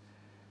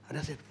 And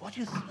I said, what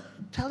are you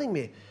telling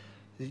me?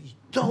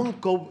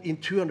 Don't go in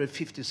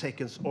 250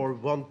 seconds or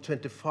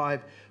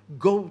 125.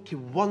 Go to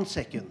 1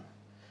 second.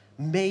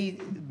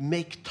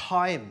 Make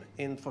time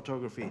in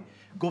photography.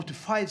 Go to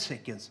 5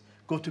 seconds.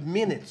 Go to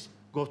minutes.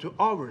 Go to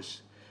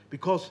hours.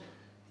 Because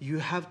you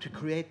have to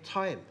create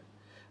time.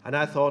 And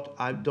I thought,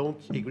 I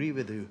don't agree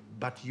with you,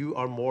 but you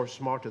are more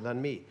smarter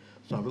than me.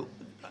 So I will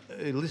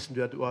listen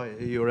to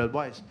your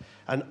advice.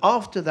 And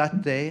after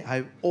that day,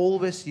 I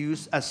always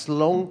use as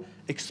long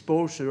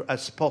exposure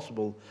as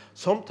possible.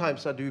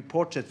 Sometimes I do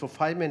portraits for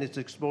 5 minutes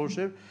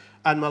exposure,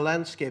 and my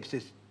landscapes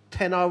is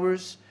 10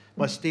 hours,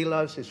 my still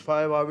lives is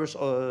 5 hours,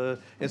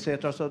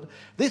 etc. So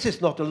this is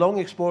not a long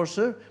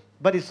exposure,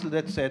 but it's,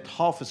 let's say,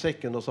 half a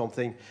second or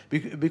something,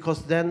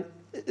 because then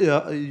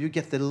you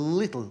get the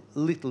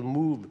little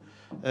move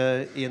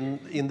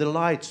in the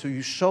light, so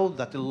you show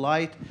that the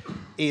light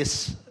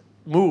is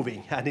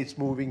moving, and it's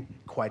moving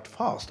quite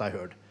fast, I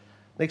heard.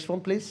 Next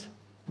one, please.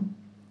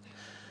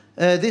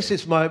 This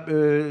is my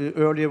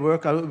earlier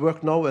work. I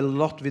work now a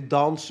lot with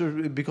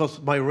dancers because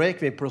my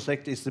Requiem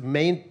project is the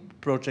main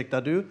project I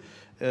do,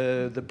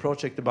 the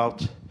project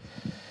about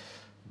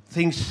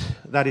things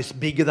that is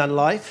bigger than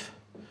life.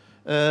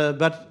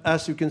 But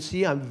as you can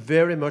see, I'm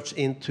very much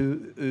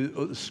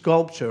into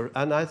sculpture,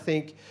 and I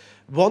think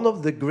one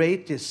of the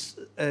greatest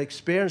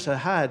experience I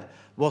had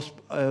was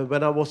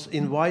when I was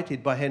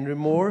invited by Henry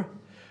Moore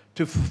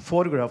to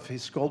photograph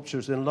his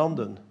sculptures in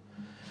London.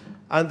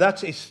 And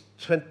that is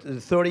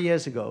 30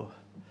 years ago.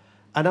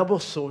 And I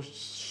was so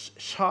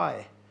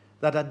shy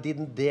that I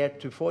didn't dare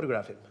to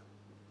photograph him.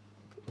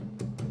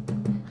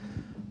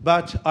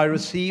 But I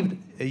received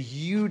a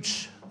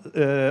huge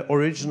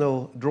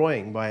original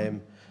drawing by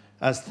him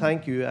as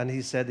thank you, and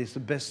he said it's the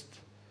best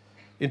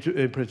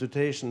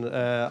interpretation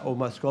of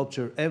my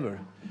sculpture ever.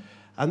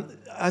 And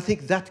I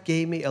think that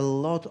gave me a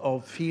lot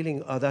of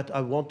feeling that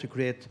I want to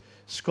create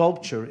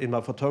sculpture in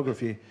my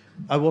photography.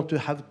 I want to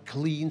have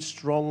clean,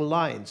 strong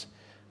lines.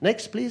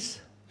 Next,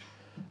 please.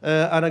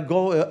 And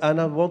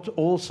I want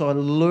also to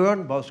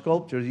learn about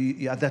sculpture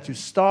that you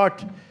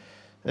start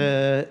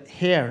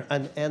here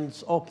and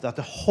ends up, that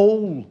the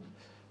whole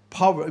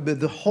power,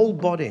 the whole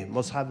body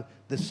must have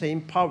the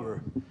same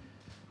power.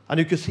 And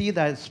you can see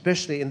that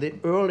especially in the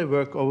early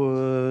work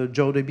of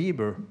Jody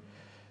Bieber.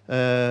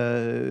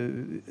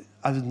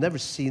 I've never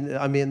seen,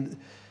 I mean,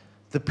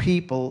 the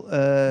people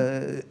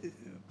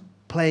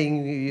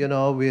playing, you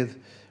know, with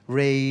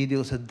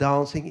radios and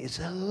dancing. It's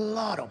a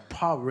lot of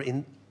power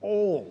in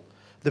all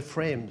the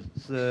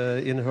frames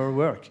in her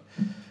work.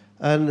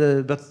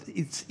 And, but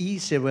it's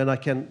easier when I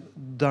can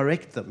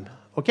direct them,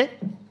 okay?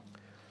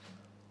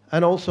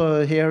 And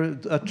also here,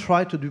 I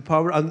try to do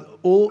power, and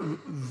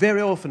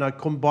very often I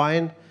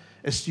combine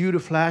a studio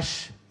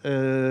flash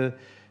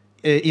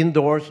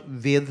indoors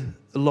with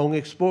long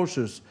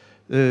exposures.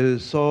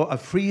 So I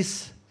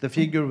freeze the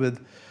figure with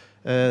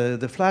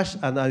the flash,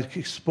 and I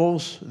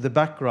expose the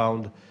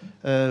background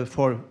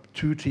for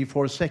 2, 3,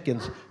 4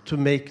 seconds to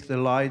make the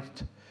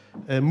light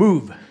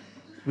move,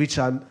 which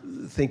I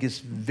think is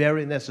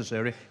very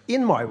necessary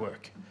in my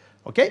work.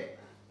 Okay?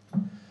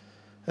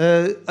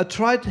 I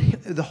tried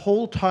the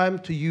whole time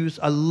to use,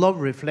 I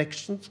love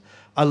reflections,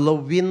 I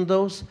love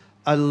windows,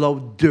 I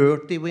love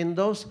dirty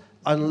windows,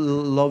 I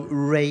love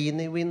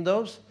rainy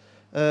windows.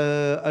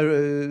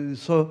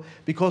 So,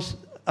 because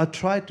I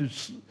try to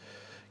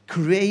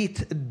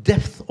create a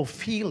depth of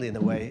feel in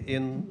a way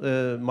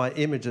in my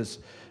images,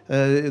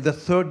 the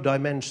third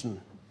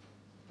dimension.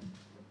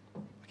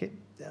 Okay,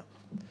 yeah.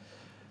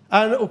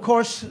 And of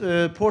course,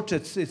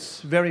 portraits,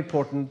 it's very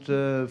important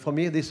for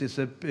me. This is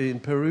in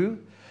Peru.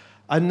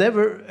 I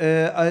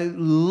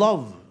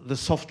love the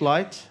soft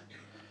light.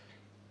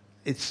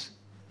 It's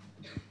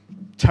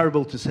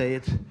terrible to say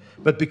it,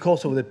 But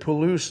because of the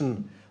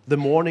pollution, the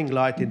morning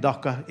light in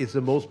Dhaka is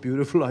the most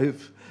beautiful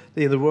life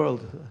in the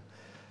world.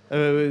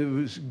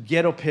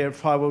 Get up here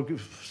 5 or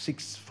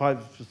 6,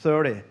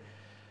 5:30.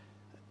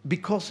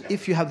 Because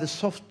if you have the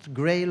soft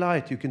gray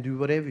light, you can do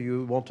whatever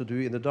you want to do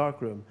in the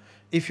dark room.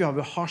 If you have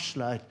a harsh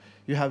light,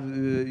 you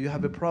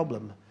have a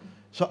problem.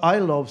 So I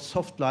love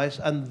soft lights,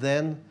 and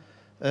then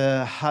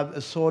have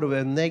a sort of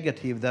a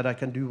negative that I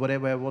can do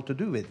whatever I want to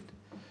do with.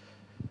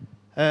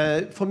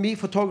 For me,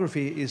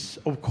 photography is,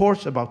 of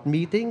course, about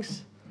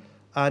meetings,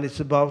 and it's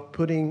about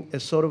putting a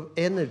sort of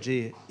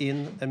energy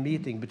in a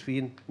meeting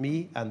between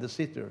me and the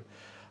sitter.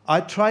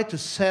 I try to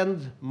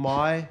send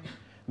my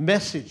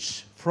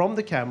message from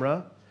the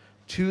camera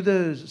to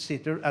the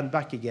sitter and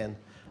back again.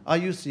 I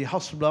use the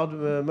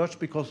Hasselblad much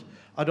because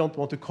I don't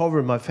want to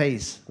cover my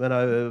face when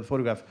I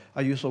photograph.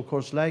 I use, of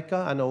course,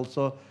 Leica and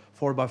also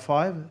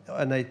 4x5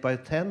 and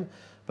 8x10.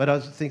 But I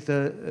think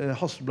the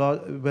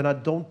Hasselblad, when I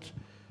don't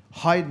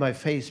hide my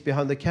face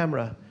behind the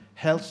camera,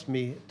 helps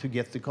me to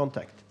get the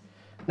contact.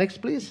 Next,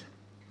 please.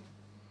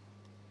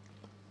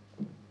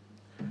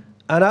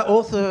 And I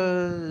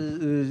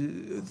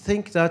also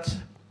think that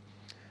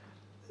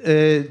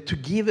to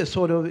give a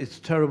sort of, it's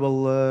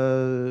terrible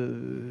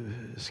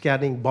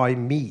scanning by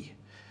me,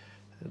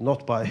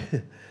 not by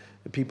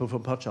people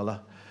from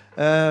Pachala.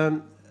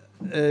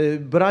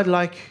 But I'd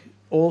like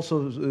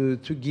also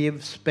to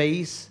give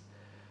space,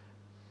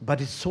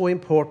 but it's so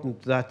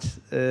important that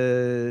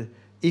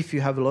if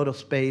you have a lot of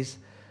space,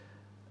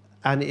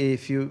 and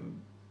if you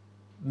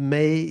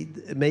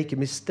make a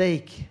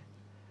mistake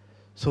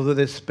so that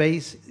the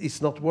space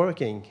is not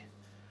working,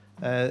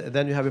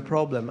 then you have a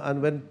problem.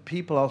 And when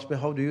people ask me,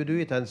 how do you do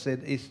it? And I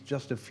said, it's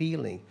just a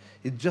feeling.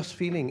 It's just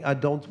feeling. I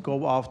don't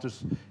go after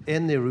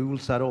any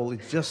rules at all.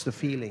 It's just a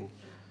feeling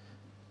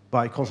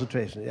by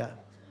concentration, yeah.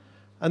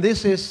 And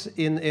this is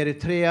in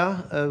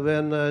Eritrea,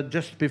 when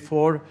just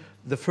before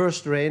the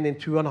first rain in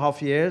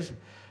 2.5 years,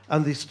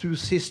 and these two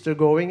sisters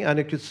going, and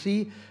you could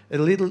see a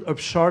little of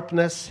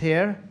sharpness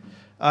here.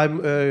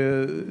 I'm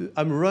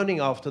running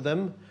after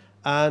them,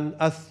 and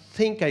I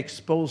think I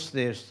exposed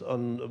this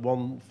on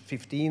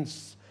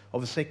 1/15th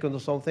of a second or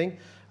something,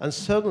 and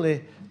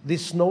suddenly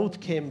this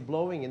note came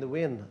blowing in the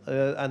wind,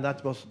 and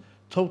that was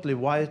totally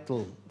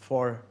vital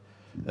for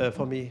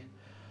me.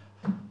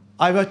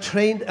 I've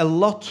trained a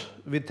lot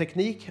with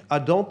technique. I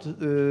don't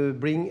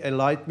bring a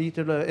light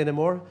meter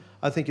anymore.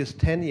 I think it's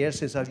 10 years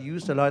since I've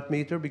used a light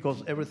meter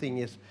because everything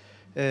is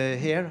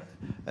here.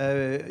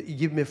 You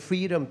give me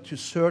freedom to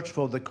search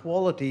for the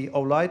quality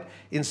of light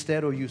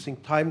instead of using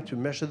time to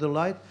measure the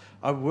light.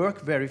 I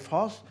work very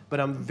fast, but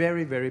I'm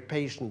very, very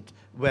patient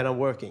when I'm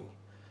working.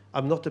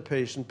 I'm not a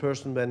patient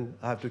person when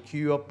I have to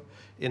queue up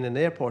in an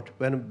airport,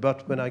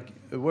 but when I'm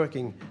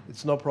working,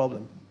 it's no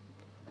problem.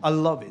 I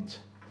love it.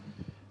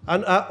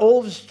 And I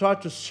always try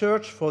to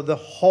search for the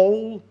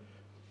whole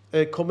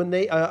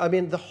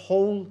the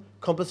whole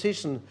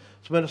composition.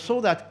 So when I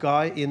saw that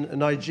guy in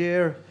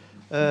Nigeria,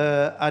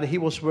 and he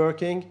was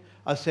working,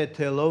 I said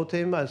hello to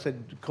him. I said,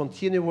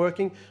 continue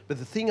working. But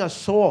the thing I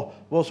saw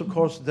was, of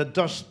course, the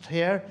dust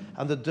here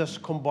and the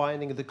dust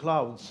combining the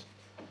clouds.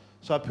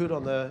 So I put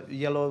on the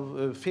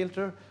yellow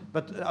filter.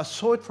 But I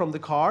saw it from the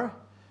car.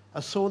 I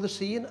saw the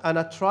scene, and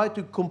I tried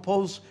to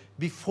compose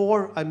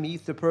before I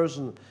meet the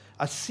person.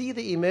 I see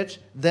the image,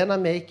 then I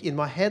make in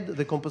my head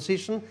the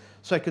composition,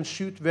 so I can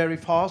shoot very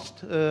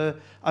fast.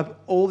 I've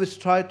always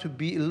tried to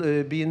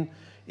be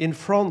in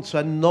front, so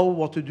I know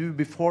what to do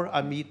before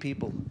I meet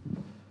people.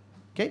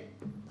 Okay?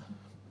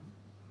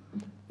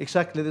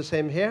 Exactly the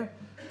same here.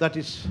 That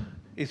is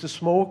a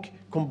smoke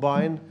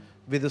combined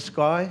with the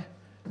sky,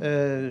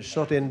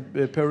 shot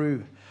in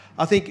Peru.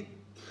 I think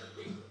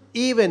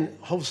even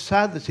how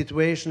sad the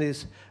situation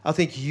is, I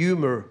think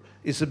humor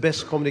is the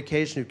best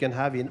communication you can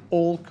have in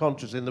all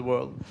countries in the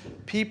world.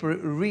 People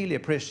really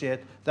appreciate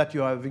that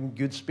you are in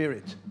good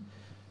spirit.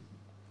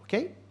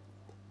 Okay?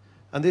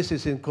 And this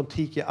is in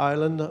Kontiki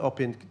Island, up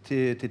in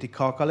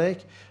Titicaca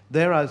Lake.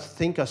 There I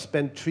think I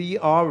spent 3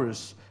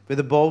 hours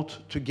with a boat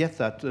to get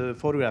that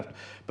photographed.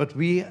 But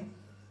we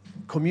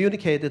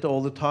communicated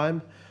all the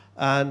time,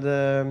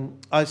 and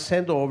I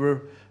sent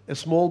over a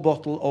small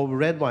bottle of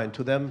red wine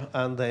to them,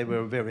 and they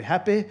were very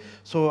happy.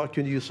 So I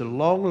could use a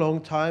long, long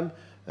time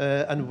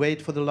and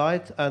wait for the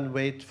light and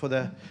wait for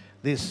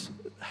this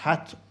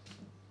hat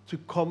to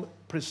come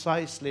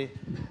precisely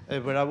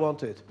where I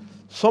want it.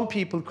 Some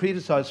people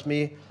criticize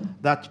me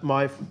that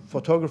my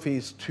photography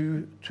is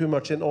too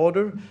much in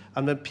order,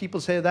 and when people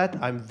say that,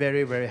 I'm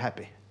very, very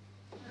happy.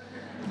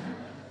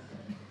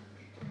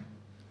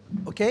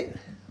 Okay?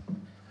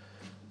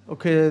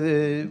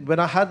 Okay, when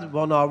I had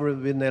 1 hour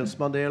with Nelson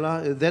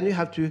Mandela, then you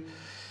have to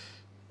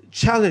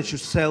challenge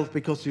yourself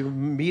because you're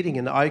meeting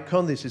an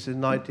icon. This is in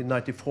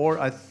 1994,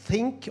 I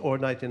think, or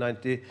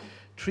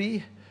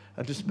 1993.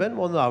 And to spend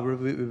 1 hour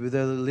with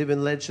a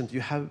living legend,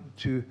 you have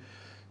to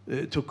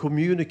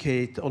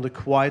communicate on a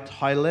quite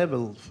high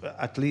level,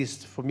 at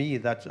least for me,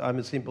 that I'm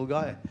a simple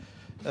guy.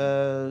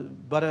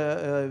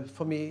 But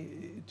for me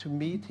to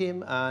meet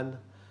him and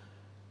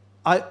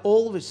I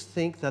always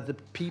think that the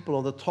people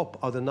on the top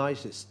are the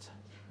nicest.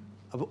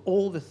 I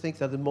always think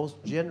that the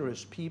most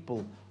generous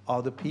people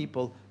are the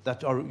people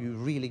that are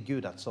really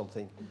good at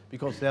something,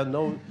 because they have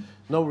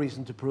no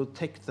reason to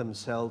protect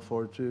themselves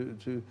or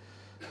to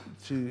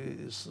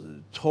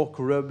talk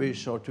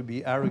rubbish or to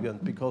be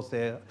arrogant, because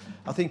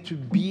I think to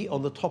be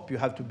on the top you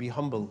have to be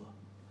humble.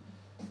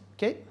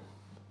 Okay,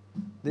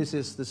 this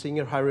is the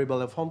singer Harry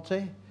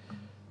Belafonte,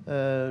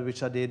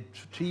 which I did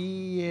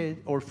 3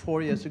 or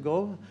 4 years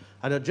ago,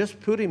 and I just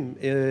put him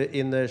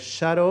in a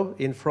shadow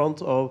in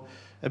front of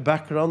a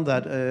background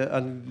that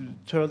and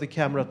turn the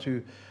camera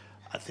to,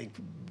 I think,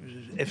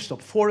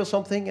 f-stop 4 or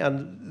something,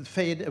 and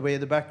fade away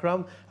the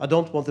background. I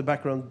don't want the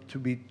background to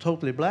be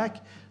totally black,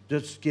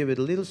 just give it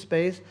a little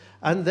space.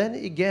 And then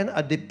again,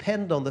 I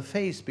depend on the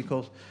face,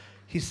 because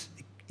he's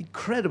an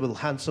incredible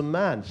handsome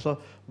man. So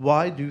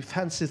why do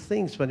fancy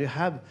things when you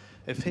have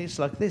a face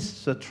like this?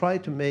 So try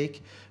to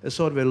make a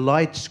sort of a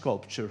light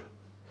sculpture.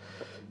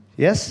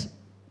 Yes?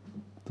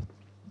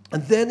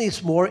 And then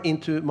it's more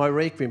into my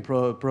Requiem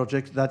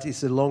project, that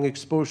is the long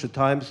exposure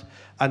times,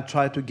 and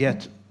try to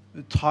get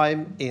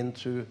time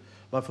into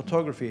my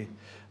photography.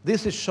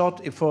 This is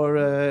shot for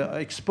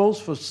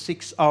exposed for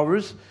 6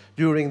 hours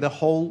during the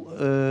whole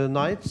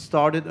night.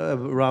 Started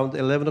around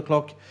 11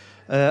 o'clock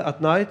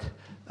at night,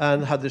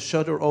 and had the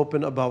shutter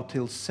open about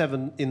till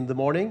 7 in the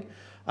morning.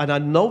 And I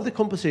know the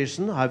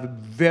composition. I have a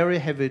very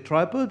heavy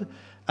tripod,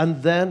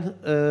 and then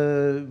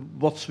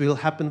what will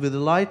happen with the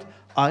light,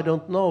 I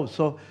don't know.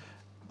 So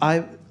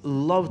I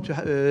love to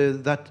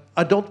that.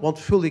 I don't want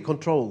fully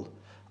control.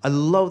 I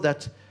love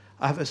that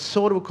I have a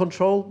sort of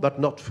control, but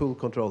not full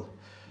control.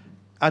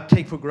 I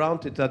take for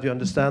granted that you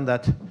understand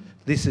that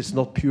this is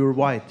not pure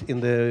white in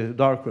the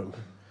darkroom.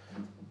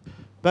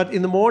 But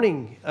in the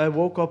morning, I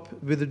woke up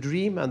with a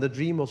dream, and the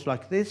dream was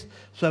like this.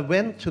 So I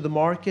went to the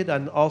market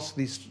and asked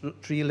these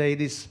 3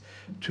 ladies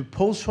to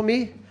pose for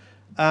me,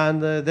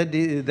 and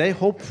they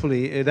hoped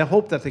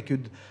that they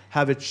could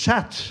have a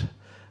chat.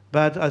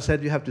 But I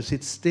said, you have to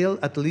sit still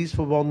at least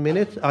for 1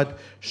 minute. I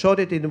shot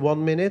it in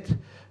 1 minute,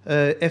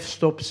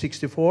 f-stop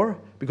 64,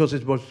 because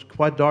it was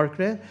quite dark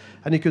there.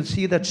 And you can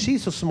see that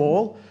she's so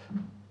small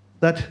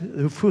that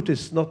her foot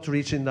is not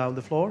reaching down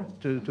the floor,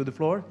 to the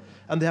floor.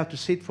 And they have to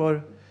sit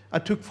for, I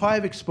took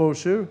 5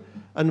 exposure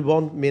and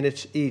 1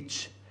 minute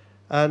each.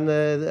 And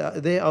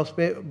they asked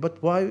me,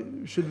 but why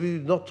should we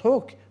not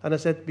talk? And I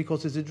said,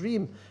 because it's a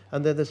dream.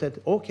 And then they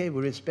said, okay,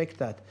 we respect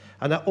that.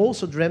 And I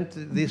also dreamt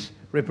this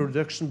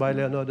reproduction by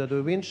Leonardo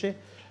da Vinci,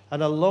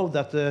 and I love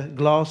that the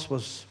glass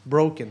was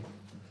broken.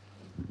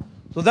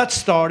 So that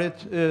started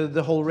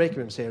the whole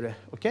Requiem series,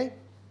 okay?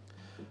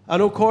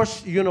 And of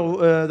course, you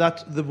know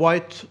that the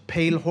white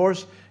pale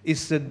horse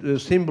is the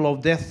symbol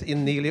of death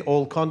in nearly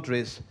all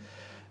countries.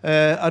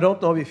 I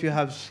don't know if you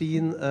have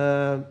seen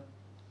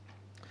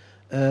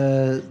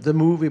the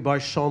movie by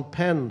Sean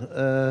Penn,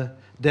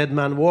 Dead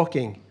Man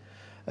Walking.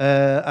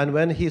 And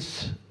when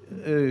he's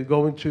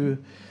going to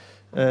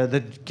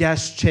the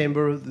gas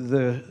chamber,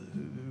 the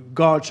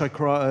guards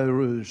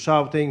are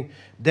shouting,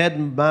 "Dead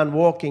man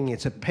walking,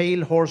 it's a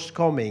pale horse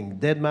coming,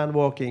 dead man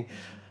walking."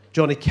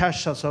 Johnny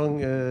Cash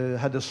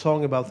had a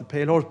song about the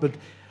pale horse, but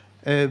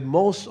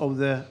most of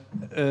the,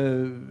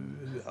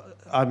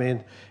 I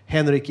mean,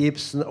 Henrik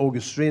Ibsen,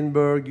 August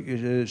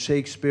Strindberg,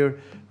 Shakespeare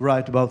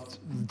write about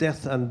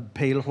death and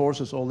pale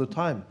horses all the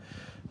time.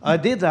 I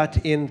did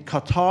that in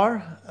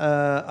Qatar.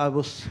 I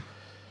was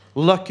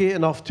lucky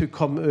enough to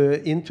come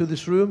into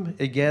this room.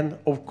 Again,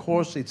 of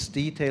course, it's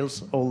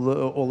details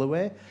all the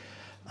way.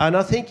 And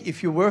I think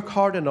if you work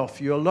hard enough,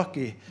 you're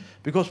lucky.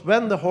 Because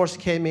when the horse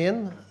came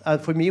in,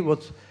 and for me it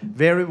was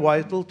very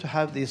vital to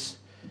have this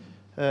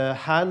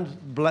hand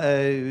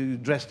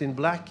dressed in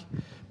black,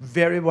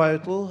 very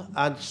vital.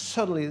 And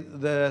suddenly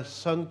the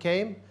sun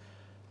came.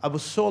 I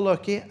was so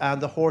lucky, and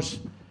the horse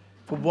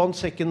for 1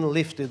 second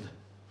lifted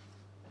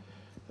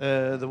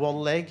the one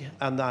leg,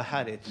 and I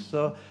had it.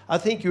 So I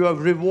think you are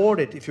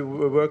rewarded if you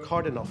work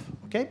hard enough,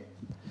 okay?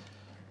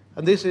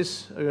 And this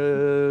is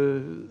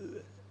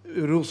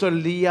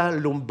Rosalia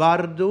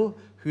Lombardo,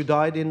 who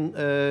died in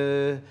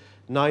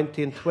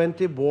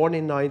 1920, born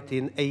in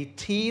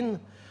 1918.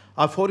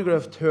 I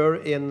photographed her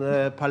in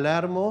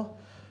Palermo.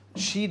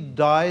 She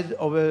died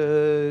of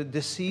a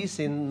disease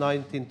in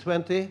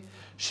 1920.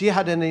 She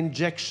had an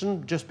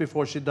injection just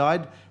before she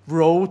died,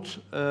 wrote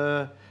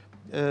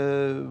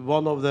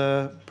one of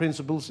the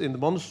principals in the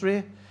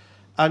monastery,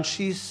 and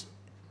she's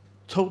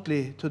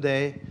totally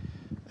today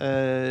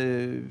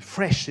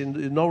fresh,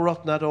 no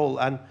rotten at all,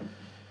 and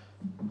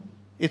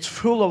it's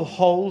full of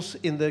holes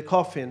in the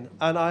coffin.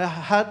 And I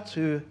had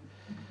to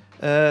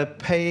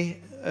pay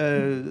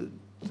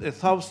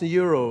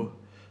 €1,000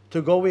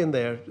 to go in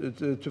there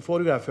to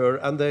photograph her,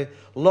 and they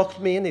locked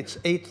me in. It's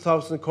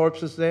 8,000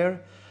 corpses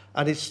there.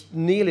 And it's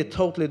nearly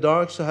totally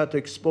dark, so I had to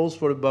expose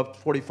for about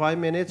 45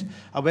 minutes.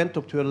 I went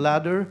up to a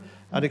ladder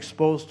and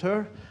exposed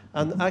her.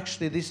 And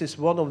actually, this is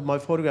one of my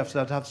photographs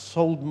that have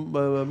sold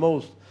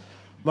most.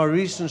 My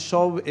recent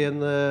show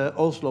in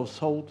Oslo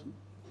sold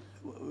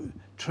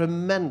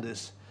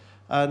tremendous.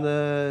 And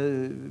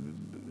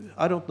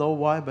I don't know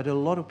why, but a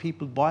lot of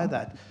people buy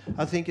that.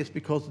 I think it's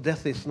because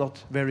death is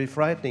not very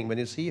frightening when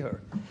you see her.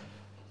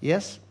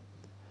 Yes?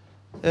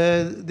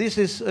 This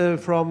is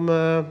from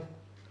the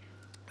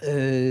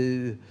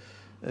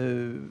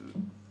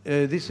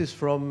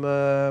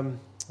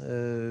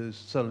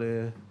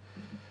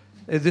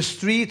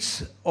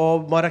streets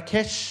of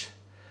Marrakesh.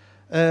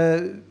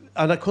 And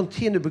I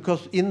continue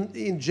because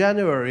in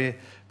January,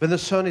 when the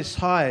sun is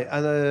high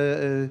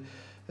and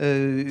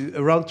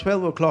around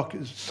 12 o'clock,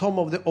 some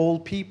of the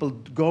old people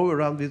go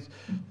around with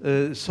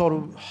sort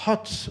of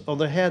huts on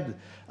their head,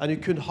 and you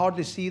could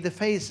hardly see the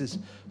faces.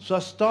 So I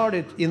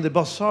started in the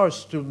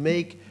bazaars to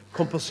make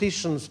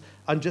compositions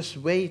and just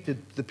waited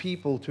the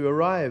people to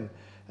arrive,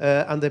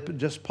 and they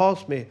just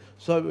passed me.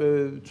 So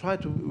I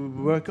tried to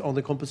work on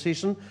the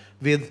composition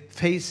with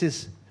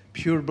faces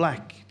pure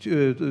black, so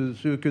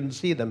you couldn't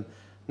see them.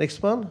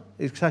 Next one,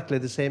 exactly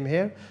the same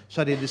here.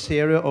 So I did a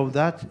series of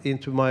that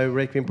into my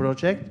Requiem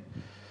project.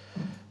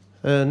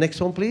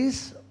 Next one,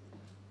 please.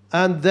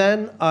 And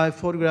then I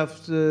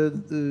photographed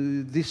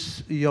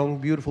this young,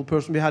 beautiful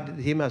person. We had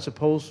him as a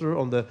poster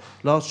on the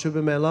last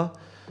Chobimela.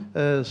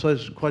 So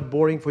it's quite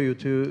boring for you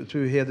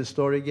to hear the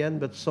story again,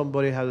 but some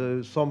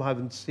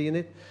haven't seen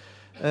it.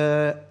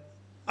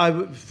 I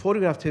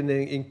photographed him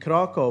in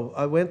Krakow.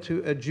 I went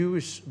to a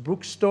Jewish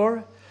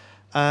bookstore,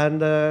 and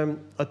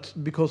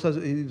because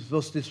it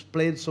was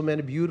displayed so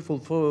many beautiful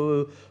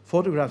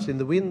photographs in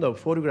the window,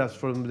 photographs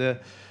from the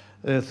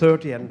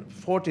 30s and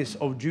 40s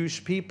of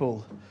Jewish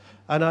people.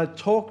 And I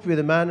talked with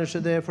the manager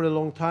there for a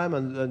long time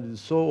and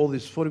saw all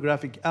these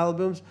photographic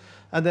albums.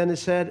 And then he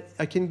said,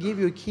 I can give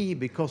you a key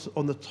because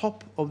on the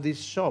top of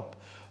this shop,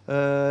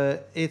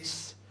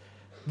 it's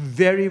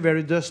very,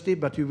 very dusty,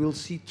 but you will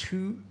see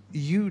two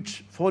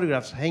huge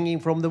photographs hanging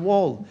from the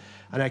wall.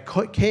 And I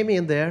came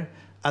in there,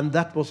 and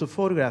that was a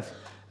photograph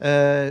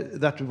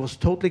that was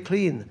totally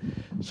clean.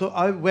 So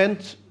I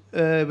went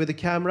with the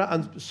camera,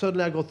 and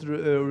suddenly I got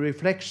a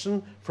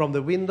reflection from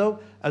the window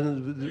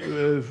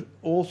and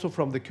also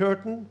from the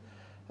curtain.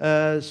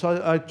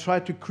 So I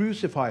tried to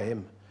crucify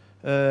him.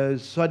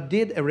 So I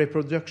did a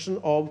reproduction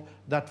of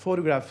that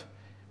photograph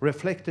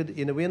reflected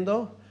in a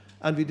window,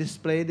 and we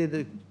displayed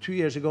it 2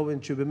 years ago in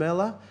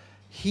Chobimela.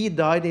 He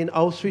died in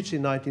Auschwitz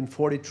in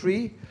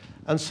 1943,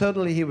 and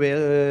suddenly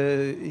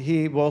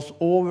he was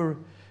over,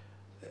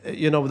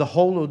 the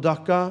whole of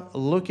Dhaka,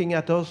 looking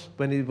at us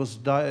when he was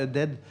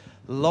dead,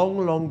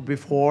 long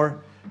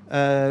before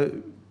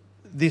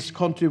this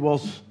country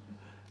was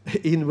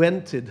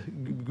invented,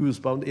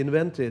 Goosebound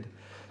invented.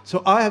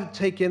 So I have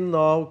taken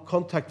now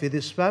contact with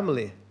his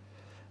family,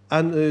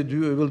 and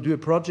will do a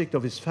project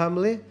of his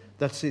family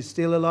that is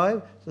still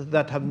alive,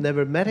 that have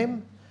never met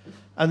him.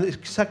 And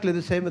exactly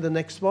the same with the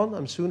next one.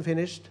 I'm soon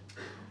finished.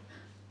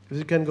 If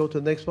you can go to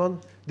the next one.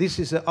 This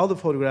is the other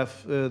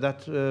photograph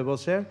that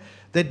was there.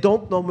 They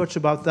don't know much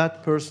about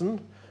that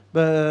person,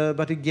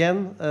 but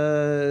again,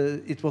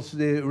 it was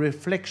the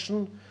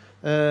reflection.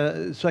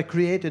 So I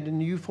created a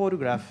new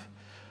photograph.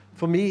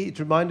 For me, it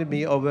reminded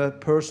me of a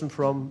person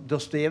from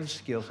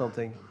Dostoevsky or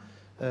something.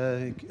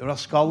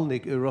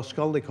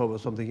 Raskolnikov or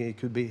something it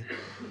could be.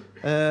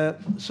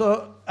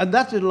 And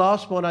that's the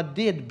last one I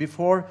did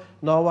before.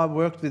 Now I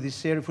worked with this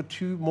series for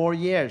 2 more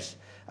years,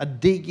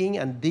 digging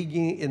and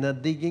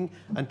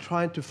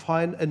trying to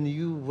find a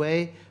new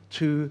way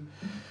to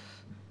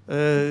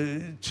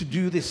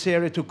do this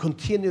series, to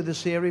continue the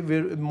series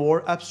with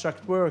more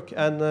abstract work.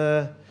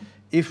 And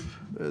if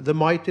the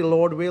mighty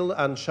Lord will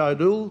and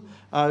Shahidul,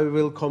 I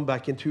will come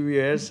back in 2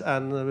 years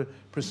and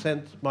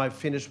present my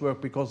finished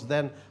work, because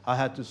then I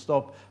had to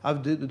stop.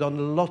 I've done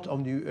a lot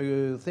of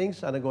new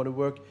things, and I'm going to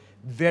work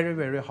very,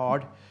 very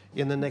hard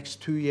in the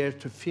next 2 years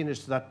to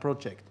finish that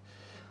project.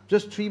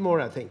 Just 3 more,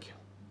 I think.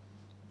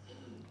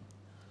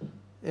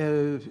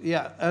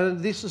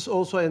 This is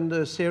also in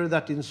the series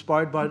that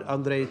inspired by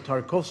Andrei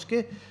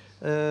Tarkovsky.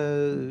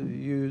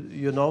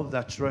 You know,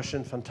 that's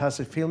Russian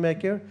fantastic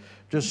filmmaker.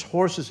 Just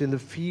horses in the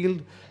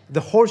field.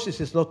 The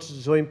horses is not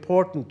so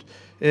important.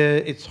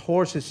 It's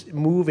horses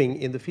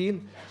moving in the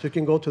field. So you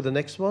can go to the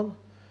next one.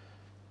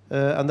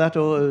 And that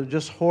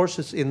just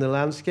horses in the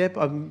landscape.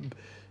 I'm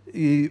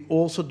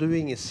also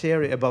doing a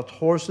series about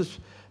horses,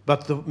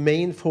 but the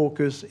main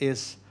focus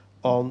is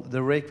on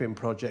the Requiem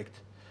project.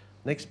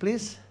 Next,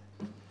 please.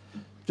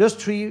 Just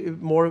 3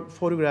 more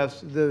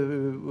photographs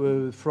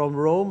from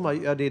Rome.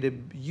 I did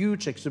a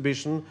huge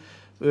exhibition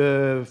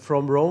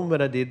from Rome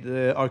when I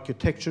did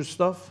architecture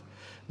stuff.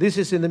 This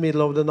is in the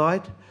middle of the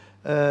night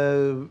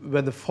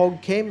when the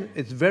fog came.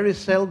 It's very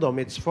seldom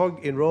it's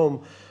fog in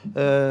Rome.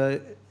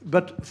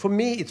 But for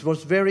me, it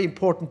was very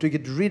important to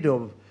get rid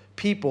of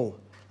people.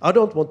 I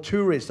don't want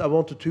tourists. I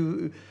wanted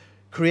to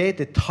create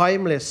a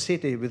timeless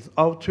city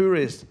without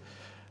tourists.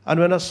 And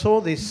when I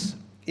saw this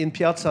in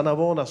Piazza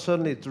Navona,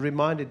 suddenly it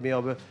reminded me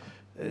of a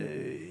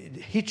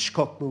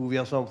Hitchcock movie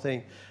or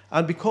something.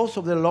 And because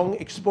of the long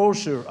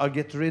exposure, I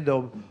get rid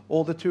of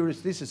all the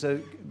tourists. This is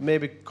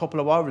maybe a couple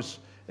of hours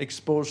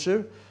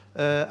exposure.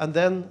 And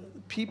then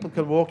people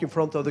can walk in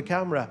front of the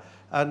camera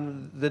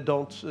and they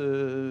don't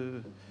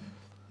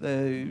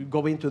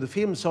go into the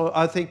film. So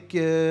I think,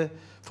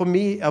 for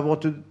me, I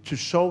wanted to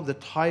show the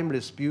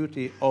timeless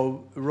beauty of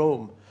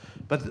Rome.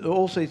 But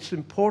also it's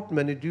important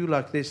when you do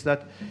like this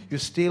that you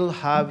still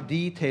have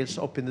details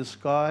up in the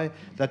sky,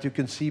 that you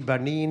can see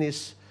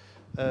Bernini's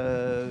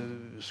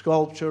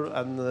sculpture,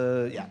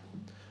 and yeah.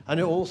 And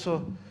you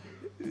also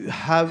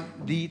have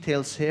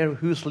details here,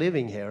 who's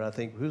living here, I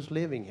think, who's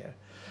living here.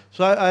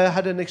 So I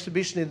had an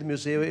exhibition in the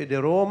Museo di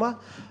Roma,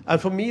 and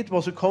for me it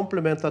was a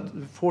compliment that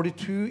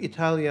 42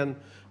 Italian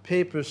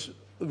papers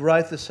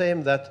write the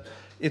same, that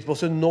it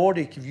was a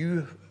Nordic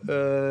view,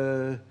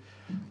 the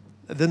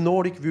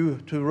Nordic view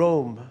to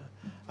Rome.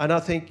 And I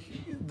think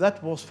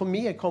that was for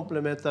me a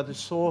compliment, that I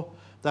saw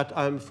that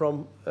I'm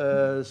from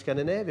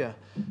Scandinavia,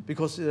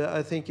 because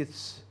I think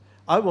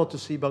I want to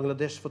see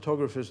Bangladesh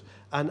photographers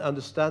and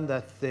understand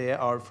that they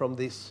are from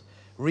this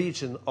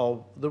region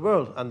of the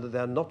world and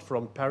they're not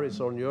from Paris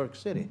or New York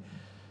City.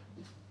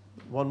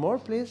 One more,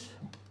 please.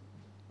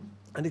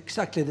 And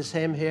exactly the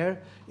same here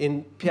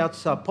in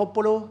Piazza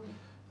Popolo,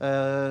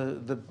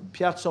 the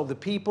Piazza of the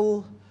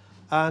People.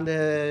 And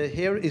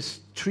here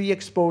is 3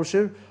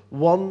 exposure,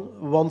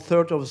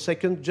 1/3 of a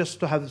second, just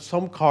to have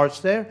some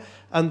cars there,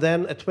 and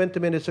then a 20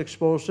 minutes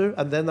exposure,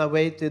 and then I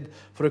waited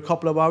for a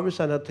couple of hours,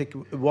 and I take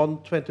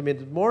 20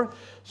 minutes more.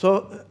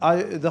 So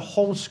the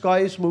whole sky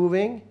is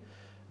moving,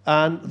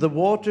 and the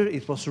water,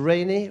 it was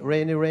rainy,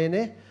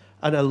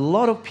 and a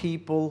lot of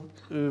people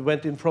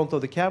went in front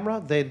of the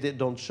camera. They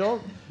don't show,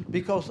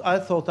 because I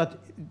thought that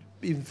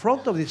in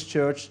front of this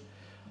church,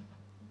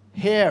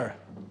 here,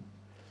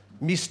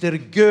 Mr.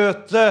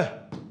 Goethe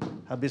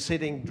had been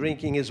sitting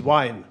drinking his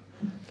wine.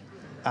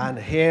 And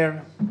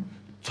here,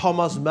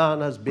 Thomas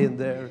Mann has been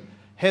there,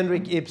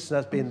 Henrik Ibsen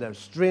has been there,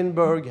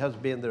 Strindberg has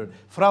been there,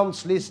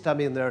 Franz Liszt has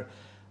been there.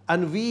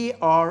 And we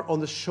are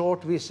on a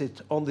short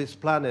visit on this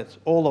planet,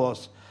 all of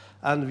us,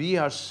 and we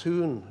are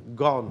soon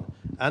gone.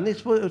 And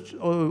it's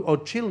our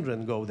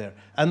children go there,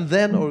 and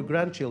then our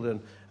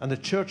grandchildren, and the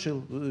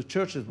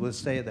churches will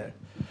stay there.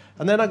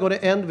 And then I'm going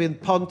to end with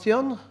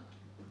Pantheon.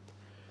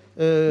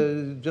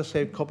 Just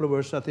say a couple of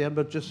words at the end,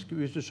 but just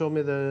to show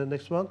me the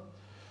next one.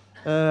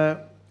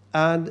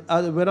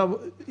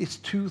 It's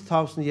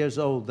 2,000 years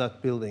old,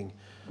 that building.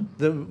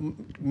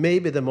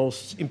 Maybe the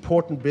most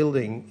important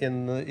building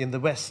in the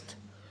West.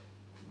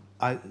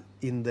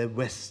 In the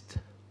West.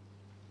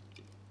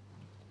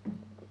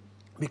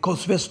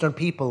 Because Western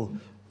people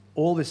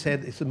always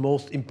said it's the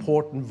most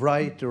important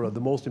writer or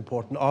the most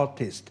important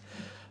artist.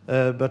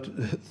 But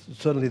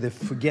suddenly they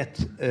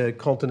forget a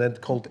continent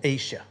called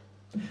Asia.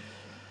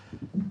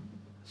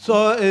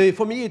 So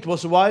for me it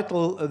was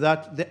vital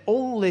that the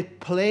only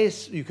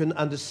place you can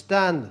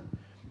understand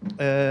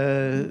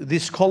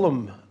this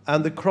column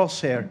and the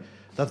crosshair,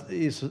 that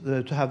is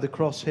to have the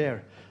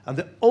crosshair. And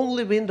the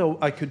only window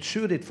I could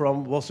shoot it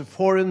from was the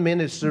foreign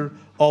minister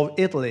of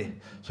Italy.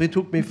 So it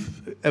took me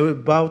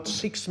about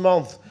 6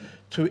 months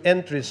to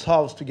enter his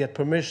house to get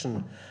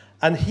permission.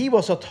 And he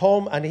was at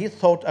home and he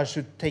thought I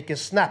should take a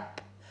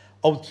snap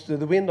out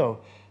the window.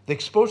 The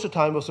exposure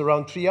time was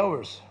around 3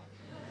 hours.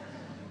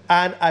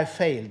 And I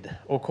failed,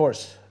 of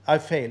course, I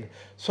failed.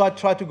 So I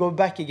tried to go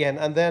back again,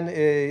 and then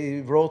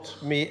he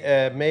wrote me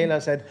a mail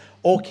and said,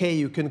 okay,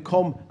 you can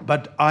come,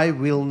 but I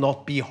will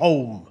not be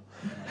home,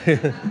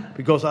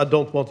 because I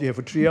don't want you here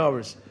for 3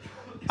 hours.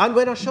 And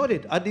when I shot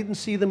it, I didn't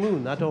see the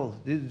moon at all.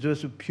 It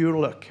was pure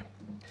luck.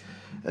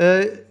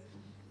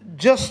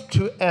 Just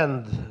to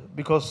end,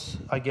 because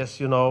I guess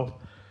you know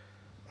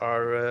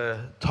are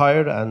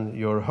tired and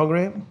you're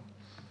hungry,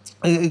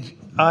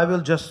 I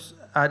will just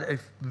add a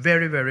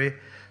very, very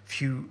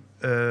few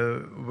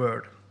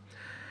word.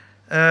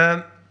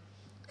 And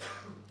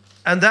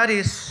that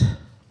is,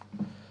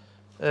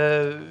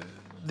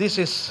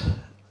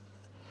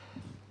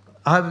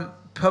 I've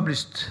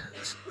published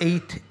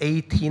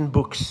 18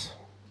 books,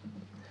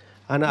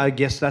 and I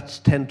guess that's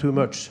 10 too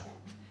much.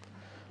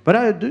 But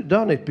I've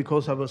done it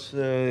because I was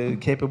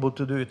capable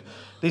to do it.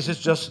 This is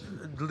just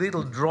a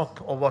little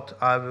drop of what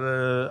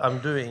I'm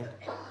doing.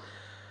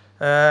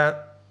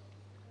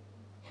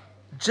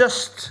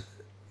 Just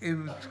a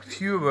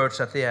few words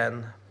at the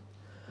end.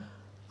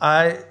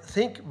 I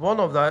think one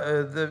of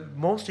the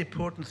most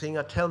important thing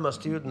I tell my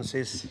students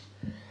is,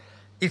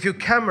 if your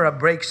camera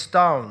breaks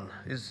down,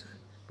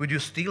 would you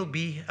still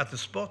be at the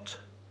spot?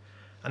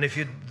 And if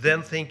you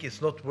then think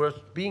it's not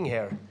worth being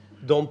here,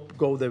 don't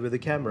go there with the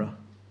camera.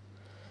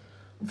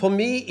 For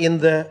me, in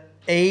the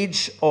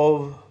age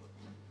of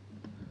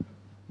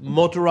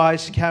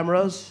motorized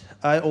cameras,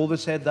 I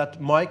always said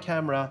that my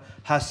camera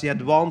has the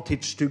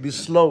advantage to be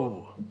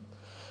slow,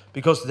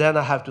 because then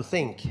I have to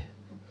think.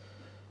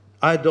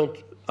 I don't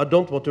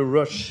want to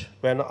rush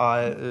when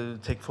I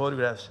take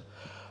photographs.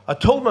 I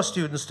told my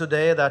students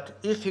today that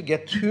if you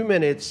get 2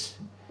 minutes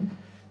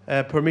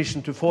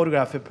permission to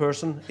photograph a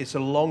person, it's a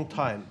long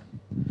time.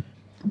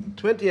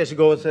 20 years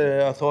ago,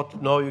 I thought,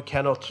 no, you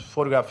cannot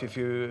photograph if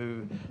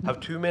you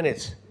have 2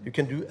 minutes. You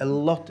can do a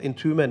lot in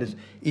 2 minutes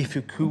if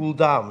you cool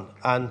down.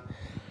 And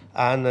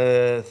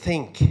and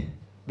think,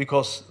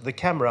 because the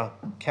camera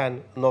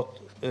cannot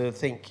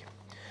think.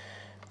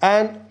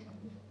 And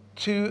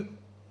to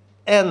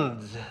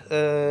end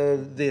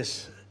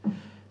this,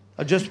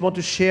 I just want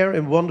to share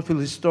a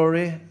wonderful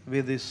story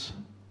with this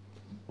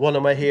one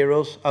of my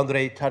heroes,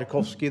 Andrei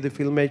Tarkovsky, the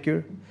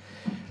filmmaker.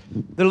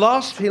 The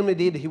last film he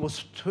did, he was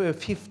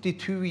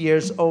 52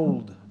 years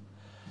old,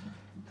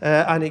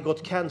 and he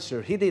got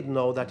cancer. He didn't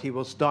know that he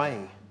was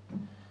dying.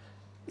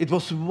 It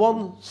was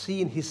one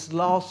scene, his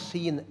last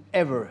scene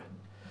ever.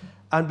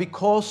 And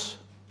because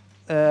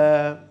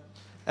a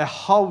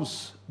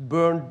house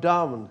burned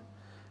down,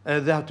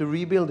 they had to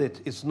rebuild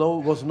it.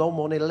 Was no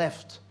money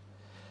left.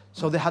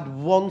 So they had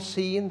one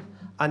scene,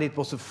 and it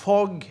was a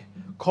fog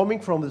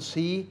coming from the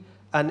sea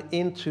and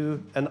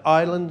into an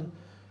island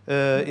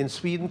in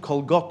Sweden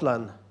called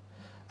Gotland.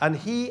 And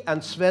he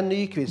and Sven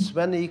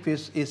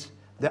Nykvist is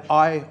the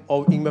eye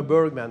of Ingmar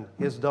Bergman.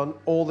 He has done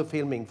all the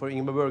filming for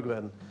Ingmar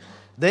Bergman.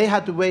 They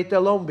had to wait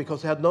alone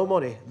because they had no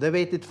money. They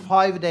waited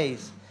 5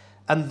 days,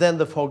 and then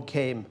the fog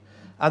came.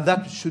 And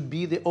that should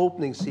be the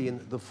opening scene,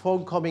 the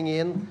fog coming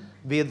in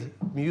with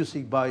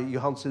music by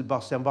Johann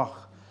Sebastian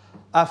Bach.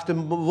 After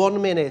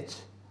 1 minute,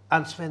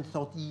 and Sven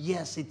thought,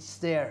 yes, it's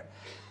there.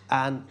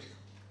 And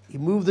he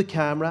moved the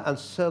camera, and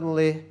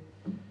suddenly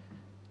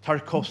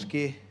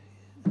Tarkovsky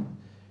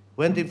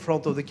went in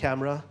front of the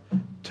camera,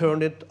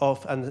 turned it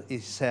off, and he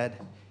said,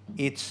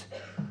 it's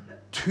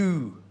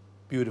too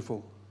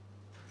beautiful.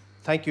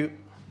 Thank you.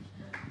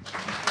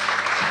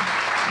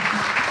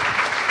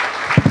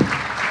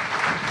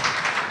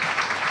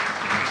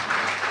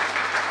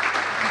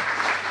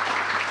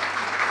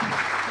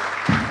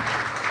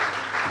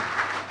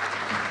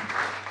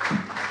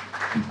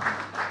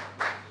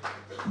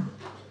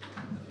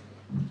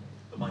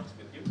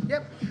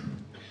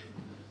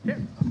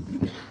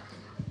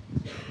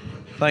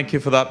 Thank you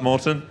for that,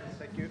 Morten.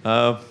 Thank you.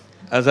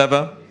 As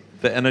ever,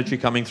 the energy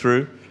coming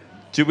through.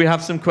 Do we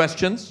have some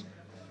questions?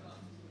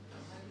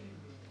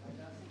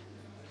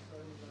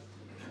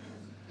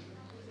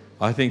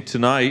 I think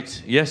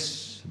tonight,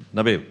 yes,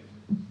 Nabil.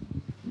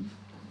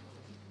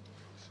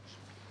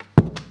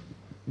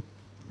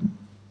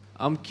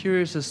 I'm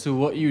curious as to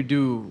what you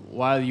do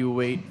while you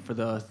wait for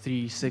the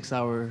 3-6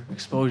 hour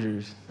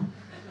exposures.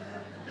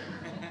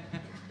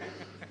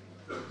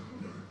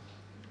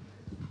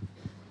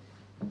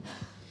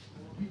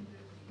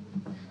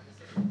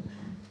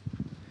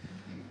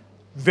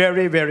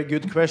 Very, very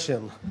good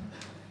question.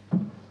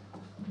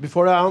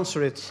 Before I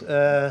answer it,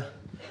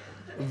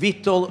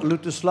 Witold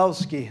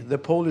Lutosławski, the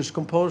Polish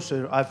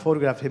composer, I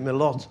photographed him a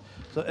lot.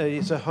 So,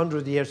 it's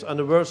 100 years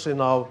anniversary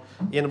now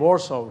in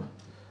Warsaw,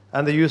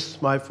 and they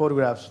used my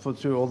photographs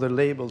through all the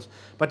labels.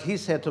 But he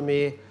said to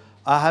me,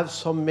 I have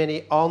so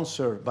many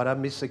answers, but I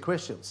miss the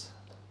questions.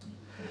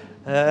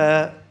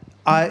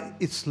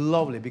 It's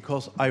lovely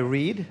because I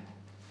read,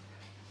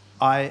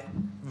 I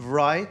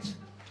write,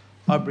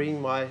 I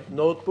bring my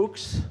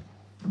notebooks,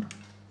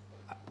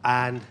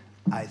 and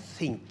I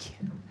think,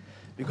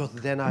 because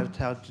then I have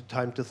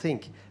time to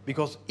think.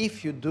 Because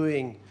if you're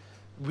doing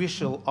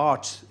visual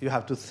arts, you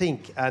have to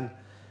think, and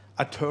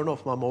I turn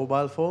off my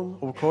mobile phone,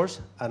 of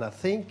course, and I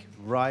think,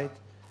 write,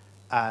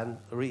 and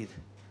read,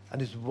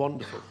 and it's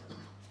wonderful.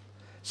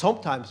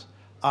 Sometimes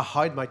I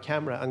hide my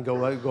camera and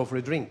go for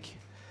a drink.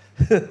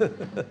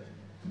 But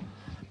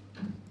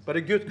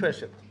a good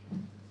question.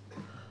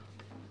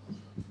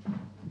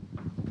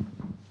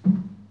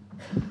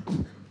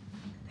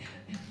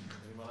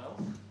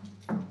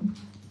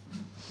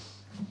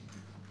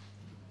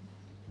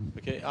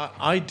 Okay,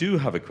 I do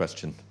have a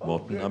question,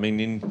 Morten. I mean,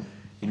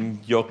 in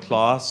your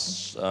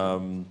class,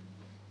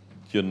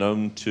 you're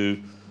known to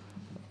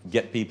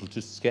get people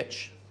to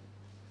sketch,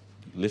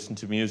 listen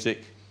to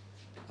music,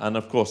 and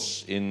of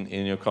course, in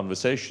your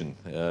conversation,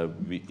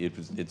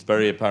 it's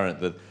very apparent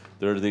that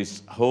there are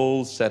these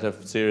whole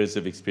series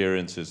of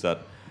experiences that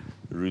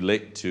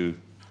relate to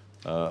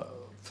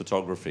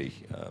photography.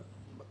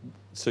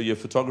 So your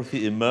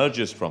photography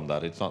emerges from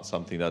that. It's not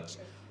something that's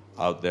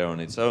out there on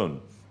its own.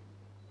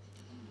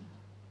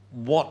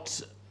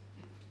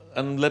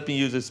 And let me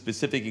use a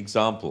specific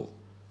example.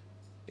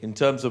 In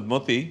terms of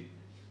Mutti,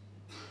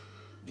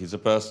 he's a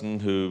person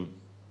who,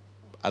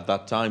 at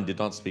that time, did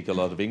not speak a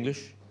lot of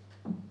English,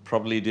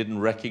 probably didn't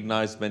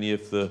recognize many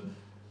of the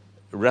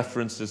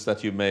references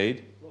that you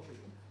made.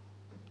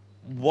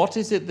 What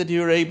is it that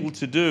you're able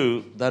to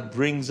do that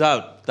brings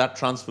out that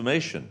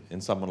transformation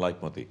in someone like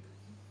Mutti?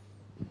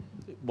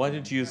 Why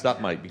don't you use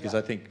that mic? Because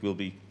I think we'll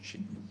be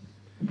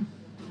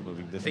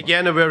moving this one.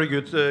 Again, a very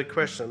good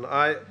question.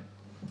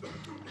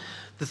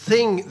 The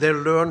thing they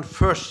learn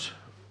first,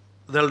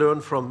 they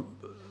learn from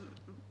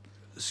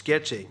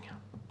sketching.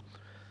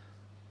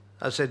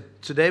 I said,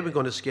 today we're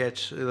going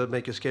to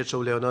make a sketch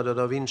of Leonardo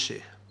da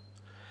Vinci.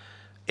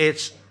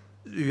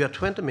 You have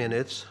 20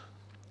 minutes,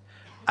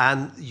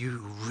 and you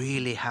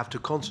really have to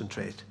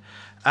concentrate.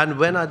 And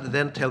when I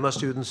then tell my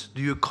students,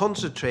 do you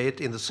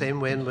concentrate in the same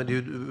way when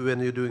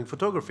you're doing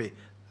photography?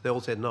 They all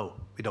say, no,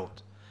 we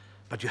don't.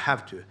 but you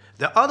have to.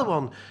 The other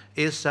one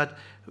is that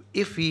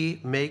if we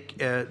make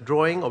a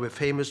drawing of a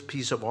famous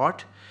piece of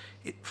art,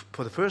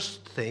 for the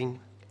first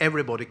thing,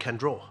 everybody can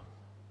draw.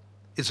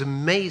 It's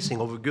amazing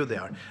how good they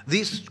are.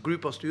 This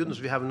group of students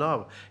we have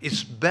now,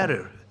 it's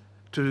better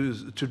to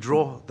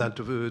draw than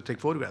to take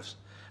photographs.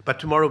 But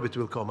tomorrow it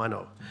will come, I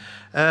know.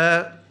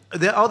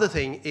 The other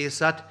thing is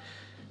that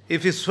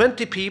if it's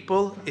 20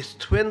 people, it's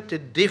 20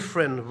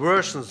 different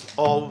versions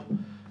of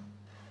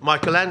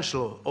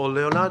Michelangelo or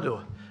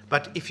Leonardo.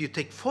 But if you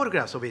take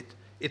photographs of it,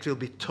 it will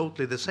be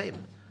totally the same.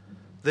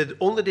 The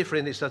only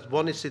difference is that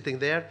one is sitting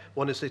there,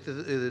 one is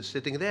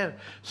sitting there.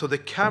 So the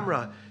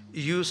camera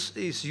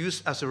is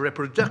used as a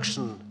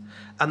reproduction.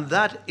 And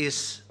that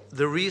is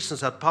the reasons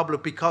that Pablo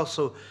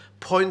Picasso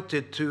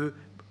pointed to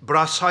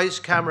Brassai's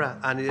camera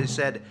and he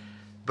said,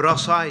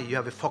 Brassai, you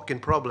have a fucking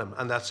problem,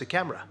 and that's the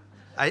camera.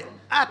 I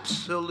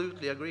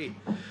absolutely agree.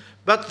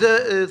 But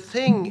the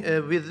thing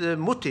with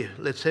Muti,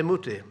 let's say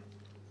Muti,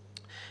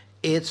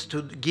 it's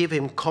to give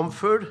him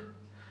comfort.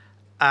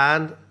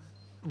 And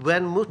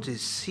when Muti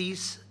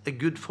sees a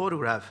good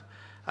photograph,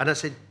 and I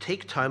said,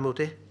 take time,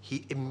 Muti,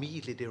 he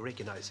immediately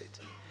recognizes it.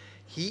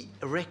 He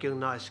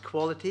recognized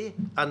quality,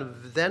 and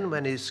then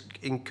when he's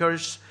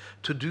encouraged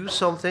to do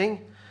something,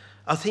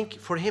 I think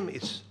for him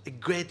it's a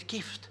great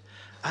gift.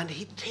 And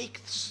he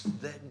takes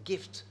the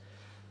gift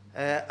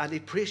and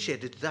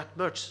appreciates it that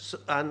much. So,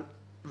 and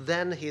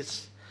then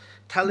his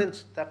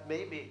talent that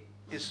maybe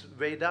is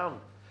way down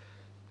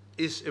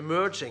is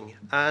emerging.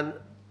 And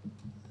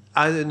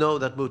I know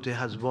that Muti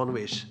has one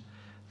wish,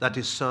 that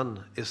his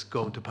son is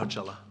going to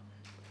Pachala.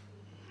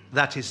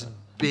 That's his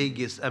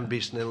biggest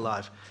ambition in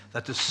life,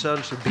 that the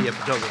son should be a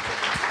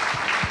photographer.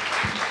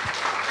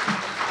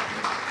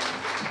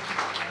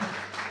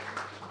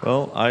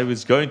 Well, I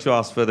was going to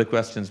ask further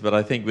questions, but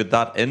I think with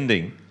that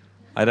ending,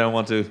 I don't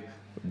want to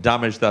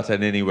damage that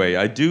in any way.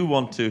 I do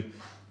want to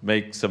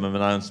make some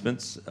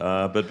announcements,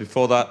 but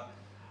before that,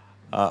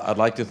 I'd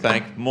like to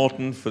thank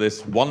Morten for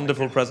this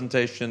wonderful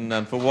presentation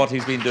and for what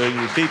he's been doing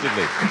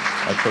repeatedly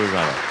at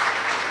Chobimela.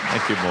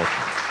 Thank you,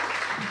 Morten.